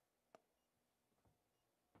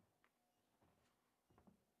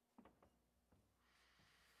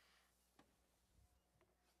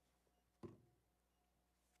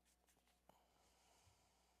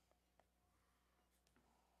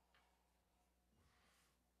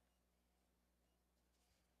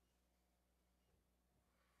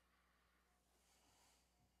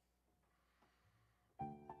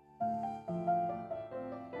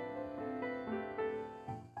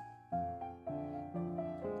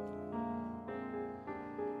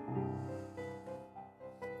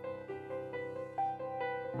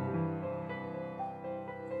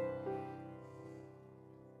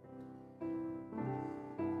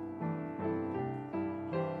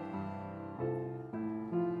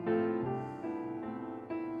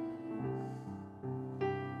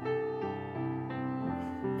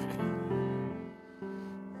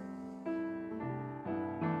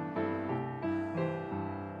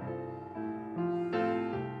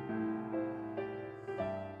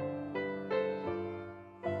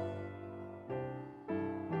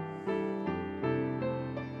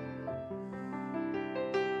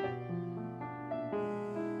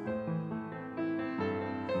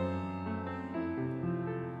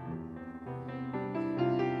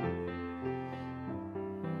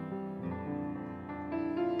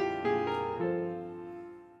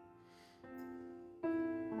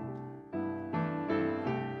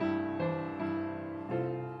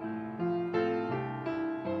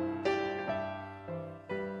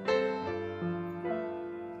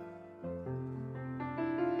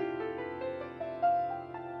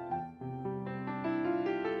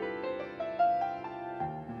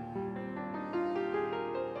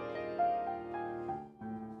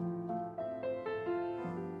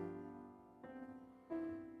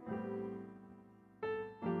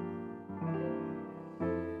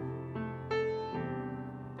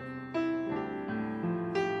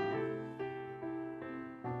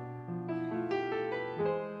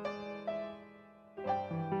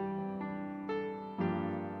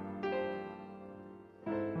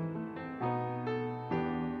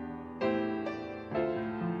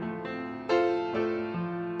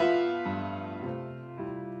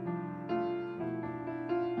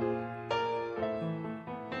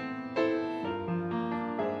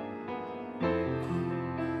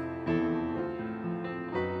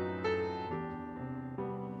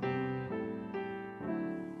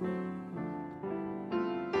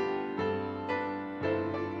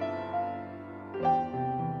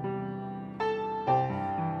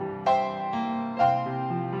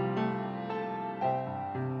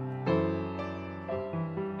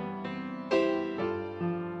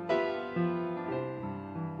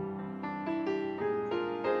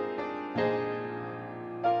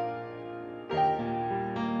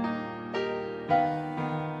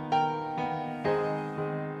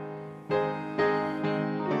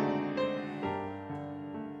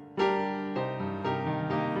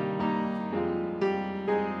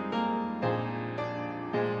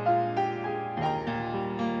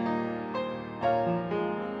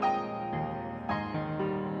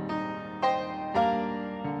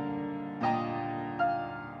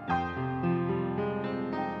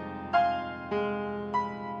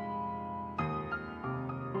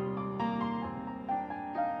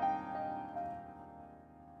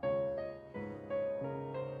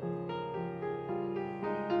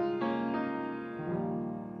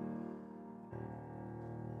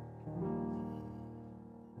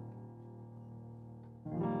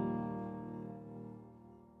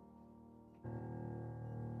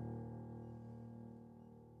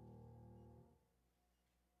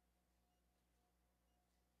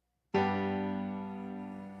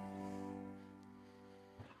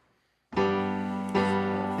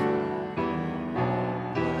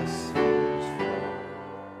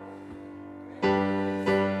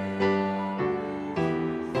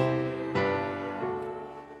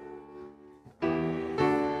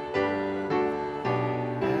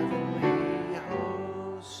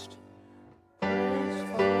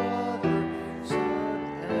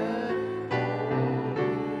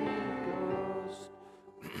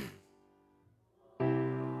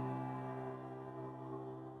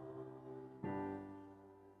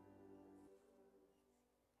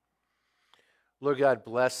 Lord God,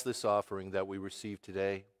 bless this offering that we receive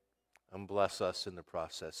today and bless us in the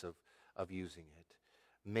process of using it.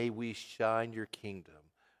 May we shine your kingdom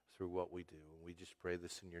through what we do. And we just pray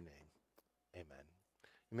this in your name. Amen.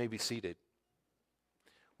 You may be seated.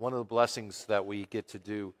 One of the blessings that we get to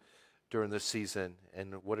do during this season,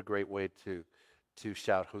 and what a great way to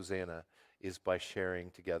shout Hosanna, is by sharing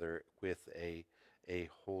together with a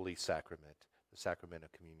holy sacrament, the sacrament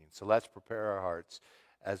of communion. So let's prepare our hearts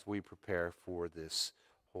as we prepare for this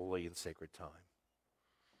holy and sacred time.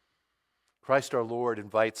 Christ our Lord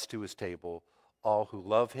invites to his table all who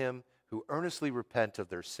love him, who earnestly repent of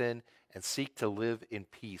their sin and seek to live in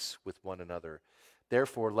peace with one another.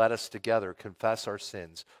 Therefore, let us together confess our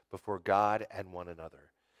sins before God and one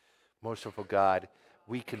another. Merciful God,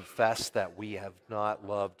 we confess that we have not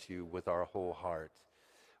loved you with our whole heart.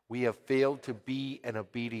 We have failed to be an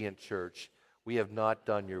obedient church. We have not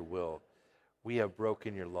done your will. We have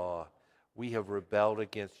broken your law. We have rebelled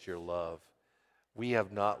against your love. We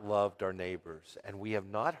have not loved our neighbors, and we have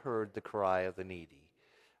not heard the cry of the needy.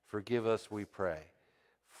 Forgive us, we pray.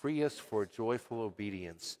 Free us for joyful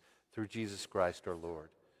obedience through Jesus Christ our Lord.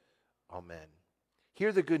 Amen.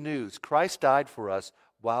 Hear the good news. Christ died for us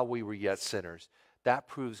while we were yet sinners. That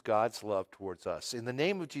proves God's love towards us. In the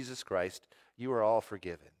name of Jesus Christ, you are all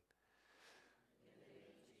forgiven.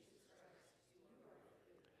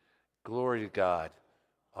 Glory to God.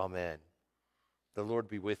 Amen. The Lord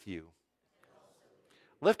be with you.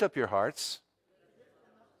 Lift up your hearts.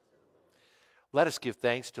 Let us give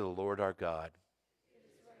thanks to the Lord our God.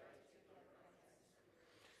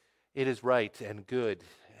 It is right and good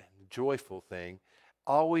and joyful thing,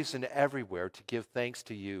 always and everywhere, to give thanks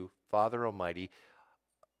to you, Father Almighty,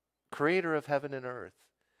 creator of heaven and earth.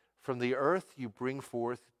 From the earth you bring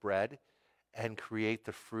forth bread and create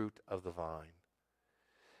the fruit of the vine.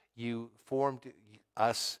 You formed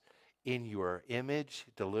us in your image,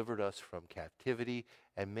 delivered us from captivity,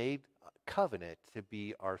 and made a covenant to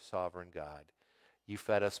be our sovereign God. You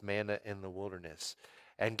fed us manna in the wilderness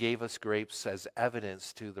and gave us grapes as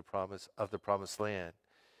evidence to the promise of the promised land.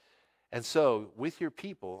 And so, with your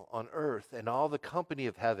people on earth and all the company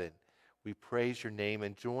of heaven, we praise your name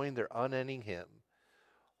and join their unending hymn.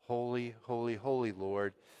 Holy, holy, holy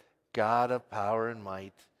Lord, God of power and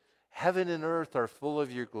might. Heaven and earth are full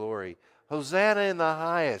of your glory. Hosanna in the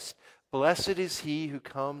highest. Blessed is he who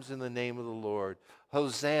comes in the name of the Lord.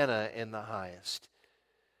 Hosanna in the highest.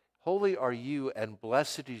 Holy are you, and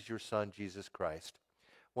blessed is your Son, Jesus Christ.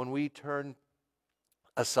 When we turn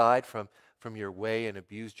aside from your way and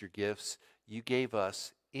abused your gifts, you gave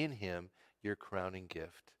us in him your crowning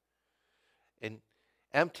gift. And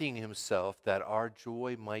emptying himself that our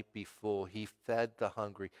joy might be full, he fed the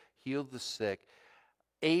hungry, healed the sick,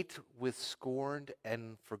 ate with scorned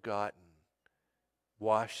and forgotten,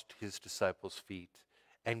 washed his disciples' feet,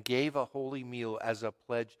 and gave a holy meal as a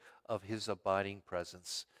pledge of his abiding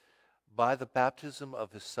presence. By the baptism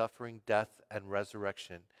of his suffering, death, and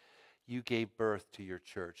resurrection, you gave birth to your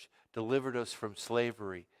church, delivered us from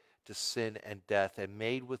slavery to sin and death, and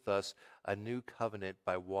made with us a new covenant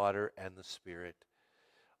by water and the Spirit.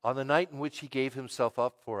 On the night in which he gave himself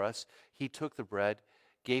up for us, he took the bread,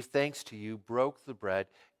 gave thanks to you, broke the bread,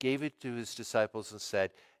 gave it to his disciples, and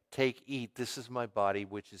said, "Take, eat, this is my body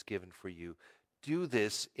which is given for you. Do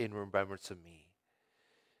this in remembrance of me."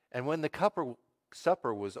 And when the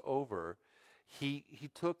supper was over, he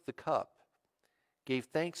took the cup, gave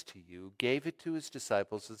thanks to you, gave it to his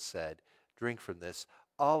disciples, and said, "Drink from this,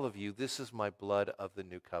 all of you. This is my blood of the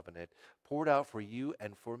new covenant, poured out for you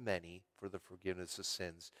and for many for the forgiveness of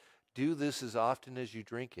sins. Do this as often as you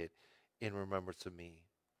drink it in remembrance of me."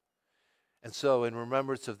 And so, in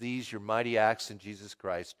remembrance of these, your mighty acts in Jesus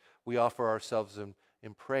Christ, we offer ourselves in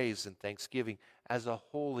praise and thanksgiving as a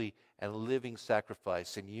holy and living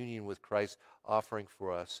sacrifice in union with Christ's offering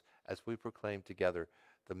for us as we proclaim together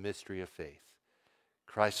the mystery of faith.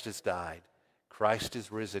 Christ has died. Christ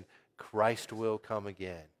is risen. Christ will come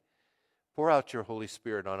again. Pour out your Holy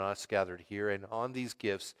Spirit on us gathered here and on these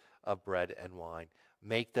gifts of bread and wine.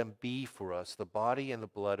 Make them be for us the body and the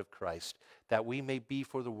blood of Christ, that we may be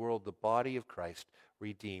for the world the body of Christ,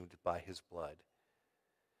 redeemed by his blood.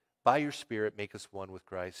 By your Spirit, make us one with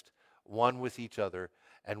Christ, one with each other,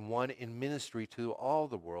 and one in ministry to all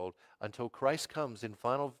the world, until Christ comes in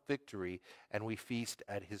final victory and we feast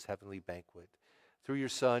at his heavenly banquet. Through your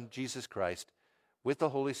Son, Jesus Christ, with the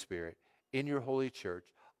Holy Spirit, in your holy church,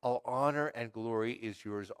 all honor and glory is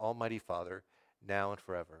yours, Almighty Father, now and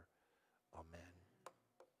forever. Amen.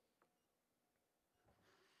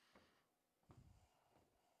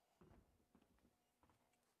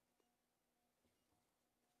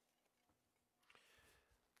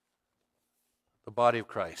 The body of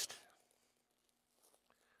Christ,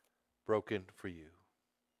 broken for you.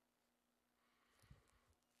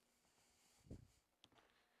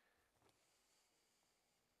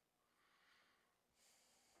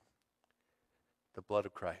 The blood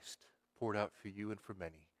of Christ, poured out for you and for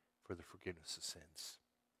many for the forgiveness of sins.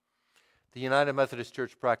 The United Methodist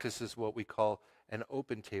Church practices what we call an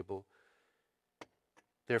open table.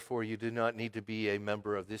 Therefore, you do not need to be a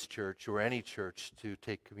member of this church or any church to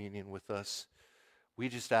take communion with us. We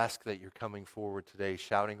just ask that you're coming forward today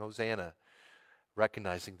shouting Hosanna,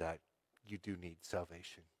 recognizing that you do need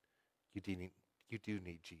salvation. You do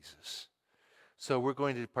need Jesus. So we're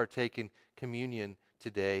going to partake in communion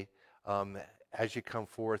today. As you come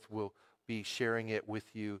forth, we'll be sharing it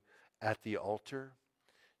with you at the altar.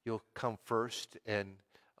 You'll come first, and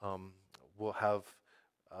we'll have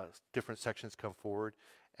different sections come forward,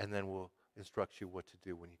 and then we'll instruct you what to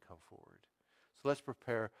do when you come forward. So let's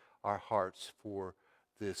prepare our hearts for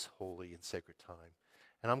this holy and sacred time.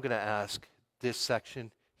 And I'm going to ask this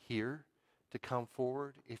section here to come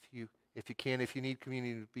forward. If you can, if you need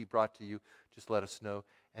communion to be brought to you, just let us know.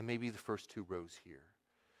 And maybe the first two rows here.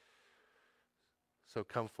 So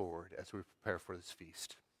come forward as we prepare for this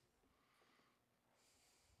feast.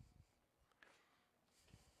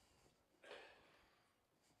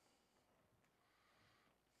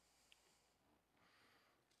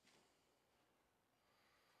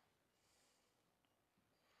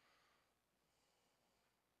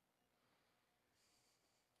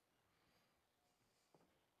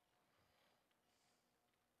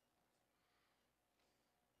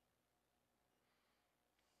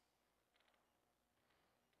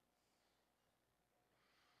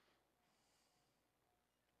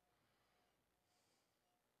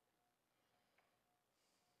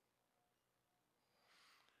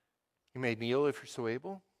 You may kneel if you're so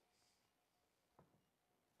able.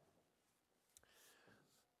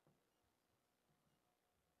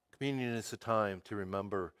 Communion is a time to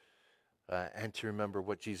remember and to remember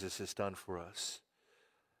what Jesus has done for us.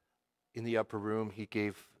 In the upper room, he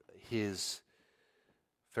gave his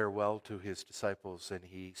farewell to his disciples, and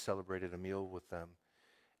he celebrated a meal with them,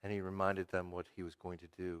 and he reminded them what he was going to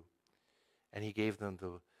do. And he gave them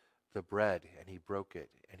the bread, and he broke it,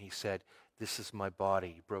 and he said, "This is my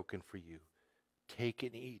body broken for you. Take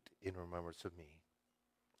and eat in remembrance of me."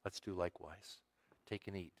 Let's do likewise. Take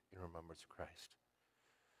and eat in remembrance of Christ.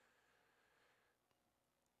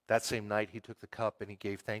 That same night, he took the cup and he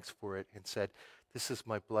gave thanks for it and said, "This is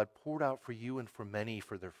my blood poured out for you and for many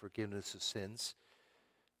for the forgiveness of sins.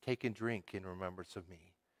 Take and drink in remembrance of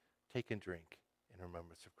me. Take and drink in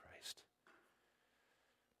remembrance of Christ."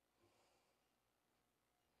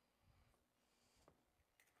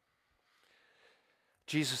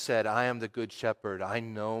 Jesus said, "I am the good shepherd. I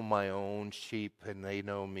know my own sheep and they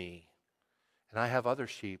know me. And I have other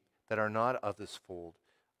sheep that are not of this fold.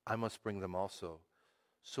 I must bring them also.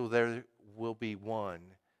 So there will be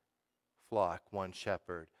one flock, one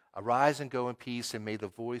shepherd. Arise and go in peace, and may the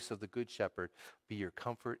voice of the good shepherd be your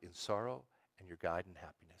comfort in sorrow and your guide in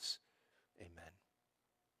happiness." Amen.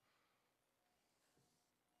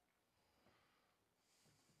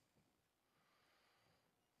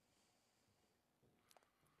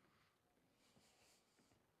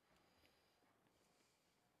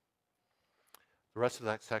 The rest of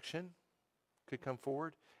that section could come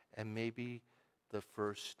forward, and maybe the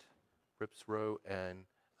first Rip's row and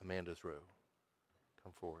Amanda's row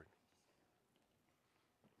come forward.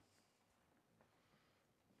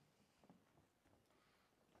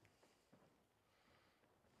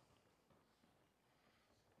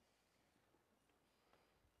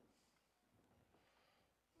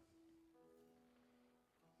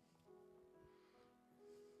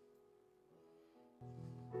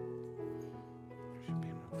 There should be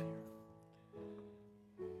enough here.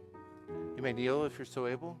 You may kneel if you're so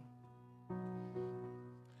able.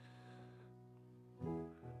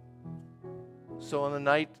 So on the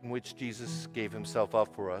night in which Jesus gave himself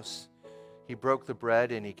up for us, he broke the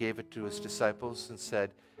bread and he gave it to his disciples and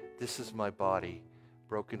said, "This is my body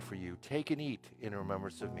broken for you. Take and eat in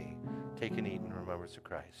remembrance of me. Take and eat in remembrance of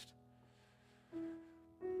Christ."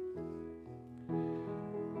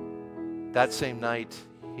 That same night,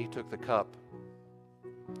 he took the cup,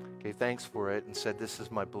 gave thanks for it, and said, "This is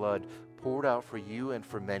my blood poured out for you and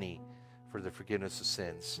for many for the forgiveness of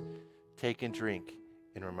sins. Take and drink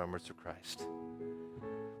in remembrance of Christ."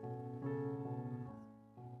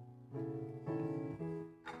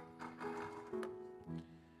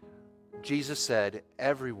 Jesus said,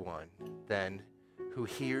 "Everyone, then, who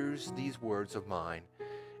hears these words of mine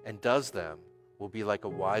and does them will be like a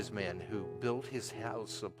wise man who built his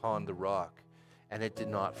house upon the rock, and it did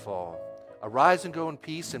not fall. Arise and go in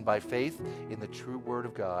peace, and by faith in the true word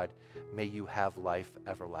of God, may you have life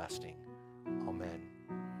everlasting. Amen.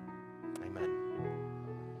 Amen.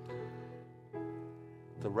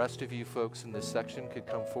 The rest of you folks in this section could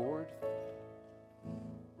come forward.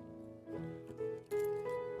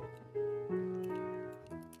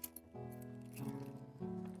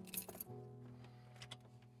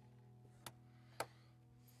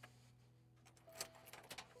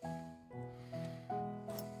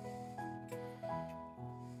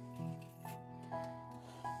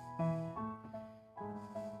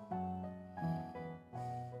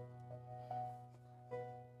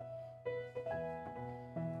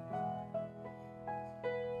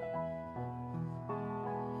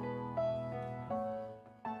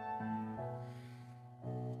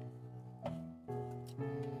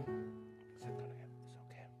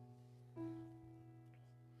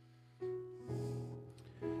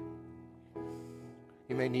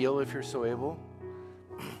 You may kneel if you're so able.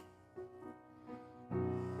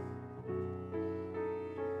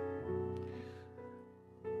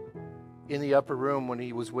 In the upper room, when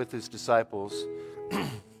he was with his disciples,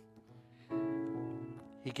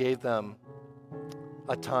 he gave them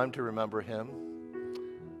a time to remember him,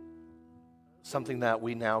 something that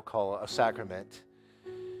we now call a sacrament.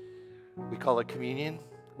 We call it communion.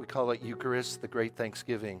 We call it Eucharist, the great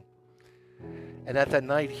Thanksgiving. And at that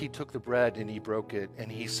night, he took the bread and he broke it,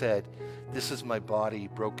 and he said, "This is my body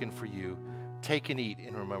broken for you. Take and eat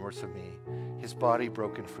in remembrance of me." His body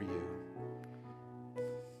broken for you.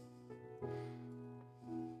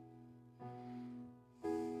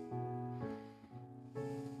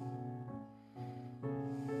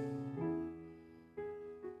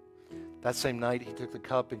 That same night, he took the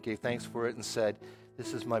cup and gave thanks for it and said,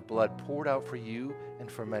 "This is my blood poured out for you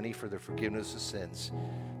and for many for the forgiveness of sins.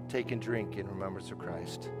 Take and drink in remembrance of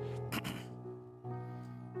Christ."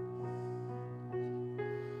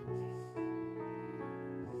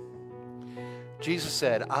 Jesus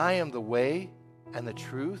said, "I am the way and the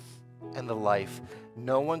truth and the life.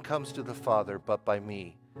 No one comes to the Father but by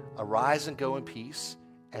me. Arise and go in peace,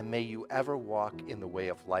 and may you ever walk in the way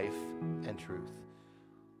of life and truth."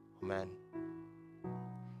 Amen.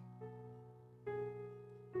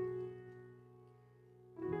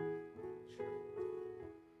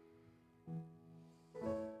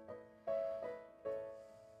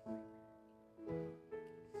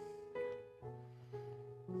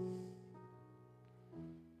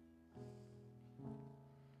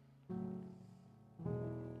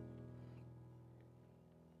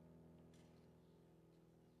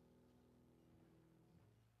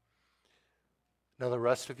 Now the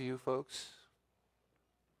rest of you folks,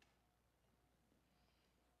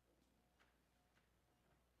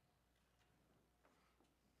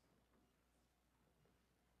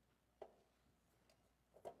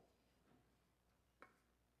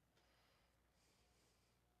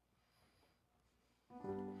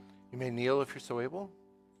 you may kneel if you're so able.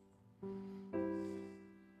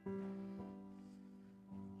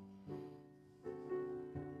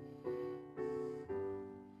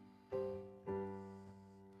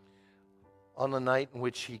 On the night in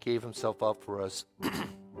which he gave himself up for us,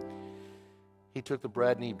 he took the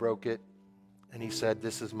bread and he broke it, and he said,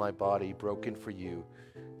 "This is my body broken for you.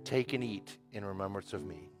 Take and eat in remembrance of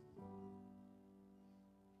me."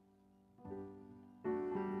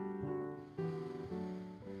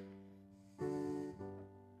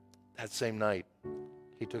 That same night,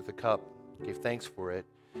 he took the cup, gave thanks for it,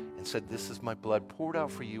 and said, "This is my blood poured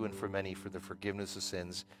out for you and for many for the forgiveness of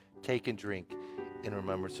sins. Take and drink in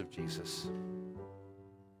remembrance of Jesus."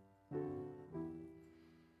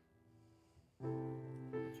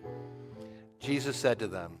 Jesus said to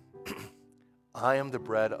them, "I am the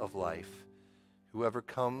bread of life. Whoever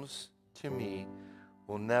comes to me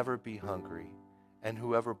will never be hungry, and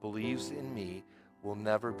whoever believes in me will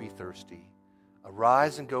never be thirsty.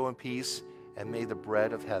 Arise and go in peace, and may the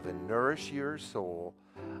bread of heaven nourish your soul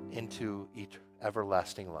into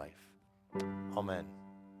everlasting life." Amen.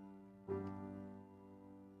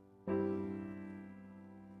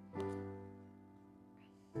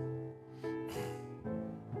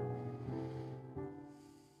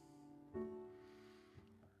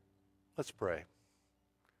 Let's pray.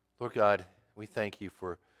 Lord God, we thank you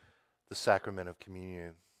for the sacrament of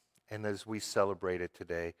communion. And as we celebrate it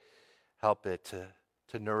today, help it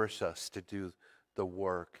to nourish us, to do the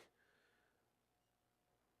work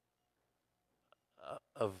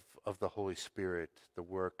of the Holy Spirit, the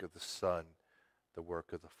work of the Son, the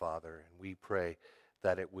work of the Father. And we pray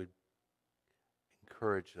that it would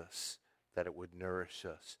encourage us, that it would nourish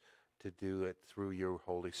us to do it through your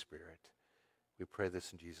Holy Spirit. We pray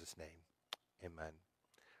this in Jesus' name. Amen.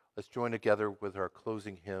 Let's join together with our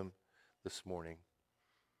closing hymn this morning.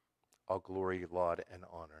 All glory, laud, and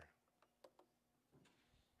honor.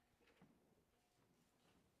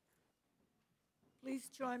 Please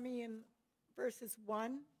join me in verses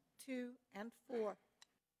 1, 2, and 4.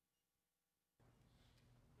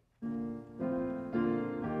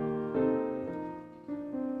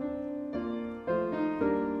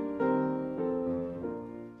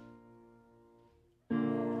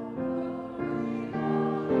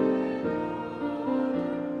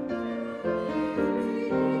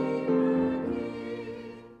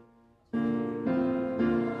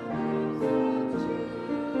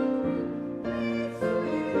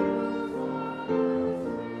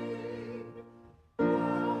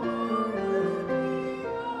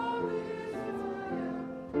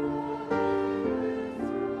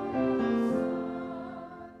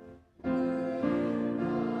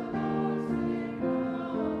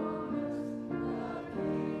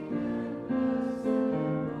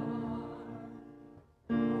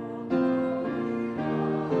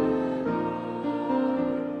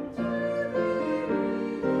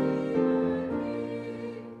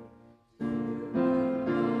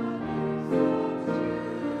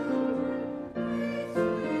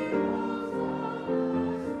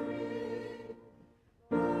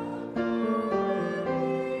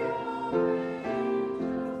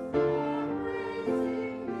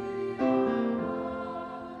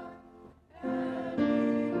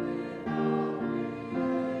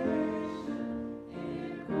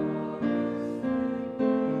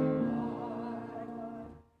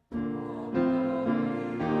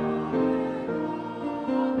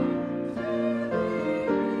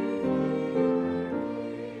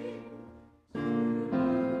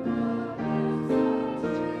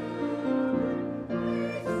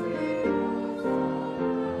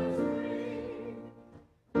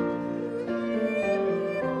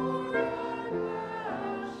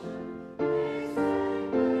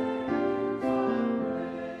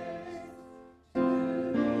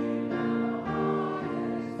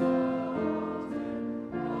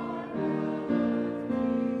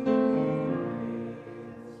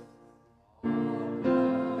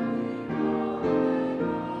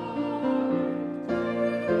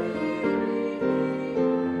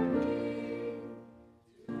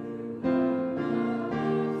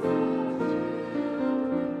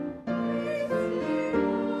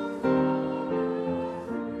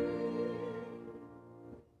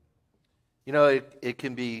 You know, it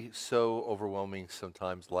can be so overwhelming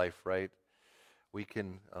sometimes, life, right? We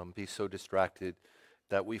can be so distracted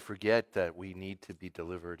that we forget that we need to be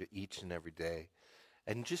delivered each and every day.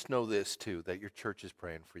 And just know this, too, that your church is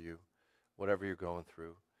praying for you, whatever you're going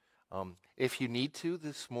through. If you need to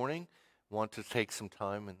this morning, want to take some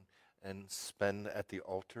time and spend at the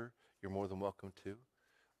altar, you're more than welcome to.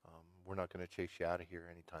 We're not going to chase you out of here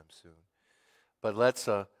anytime soon. But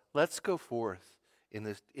let's go forth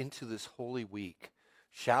into this holy week,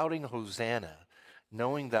 shouting Hosanna,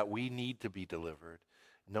 knowing that we need to be delivered,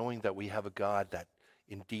 knowing that we have a God that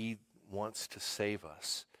indeed wants to save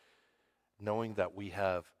us, knowing that we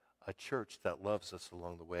have a church that loves us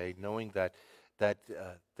along the way, knowing that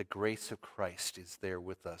the grace of Christ is there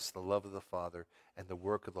with us, the love of the Father, and the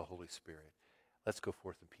work of the Holy Spirit. Let's go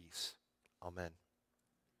forth in peace. Amen.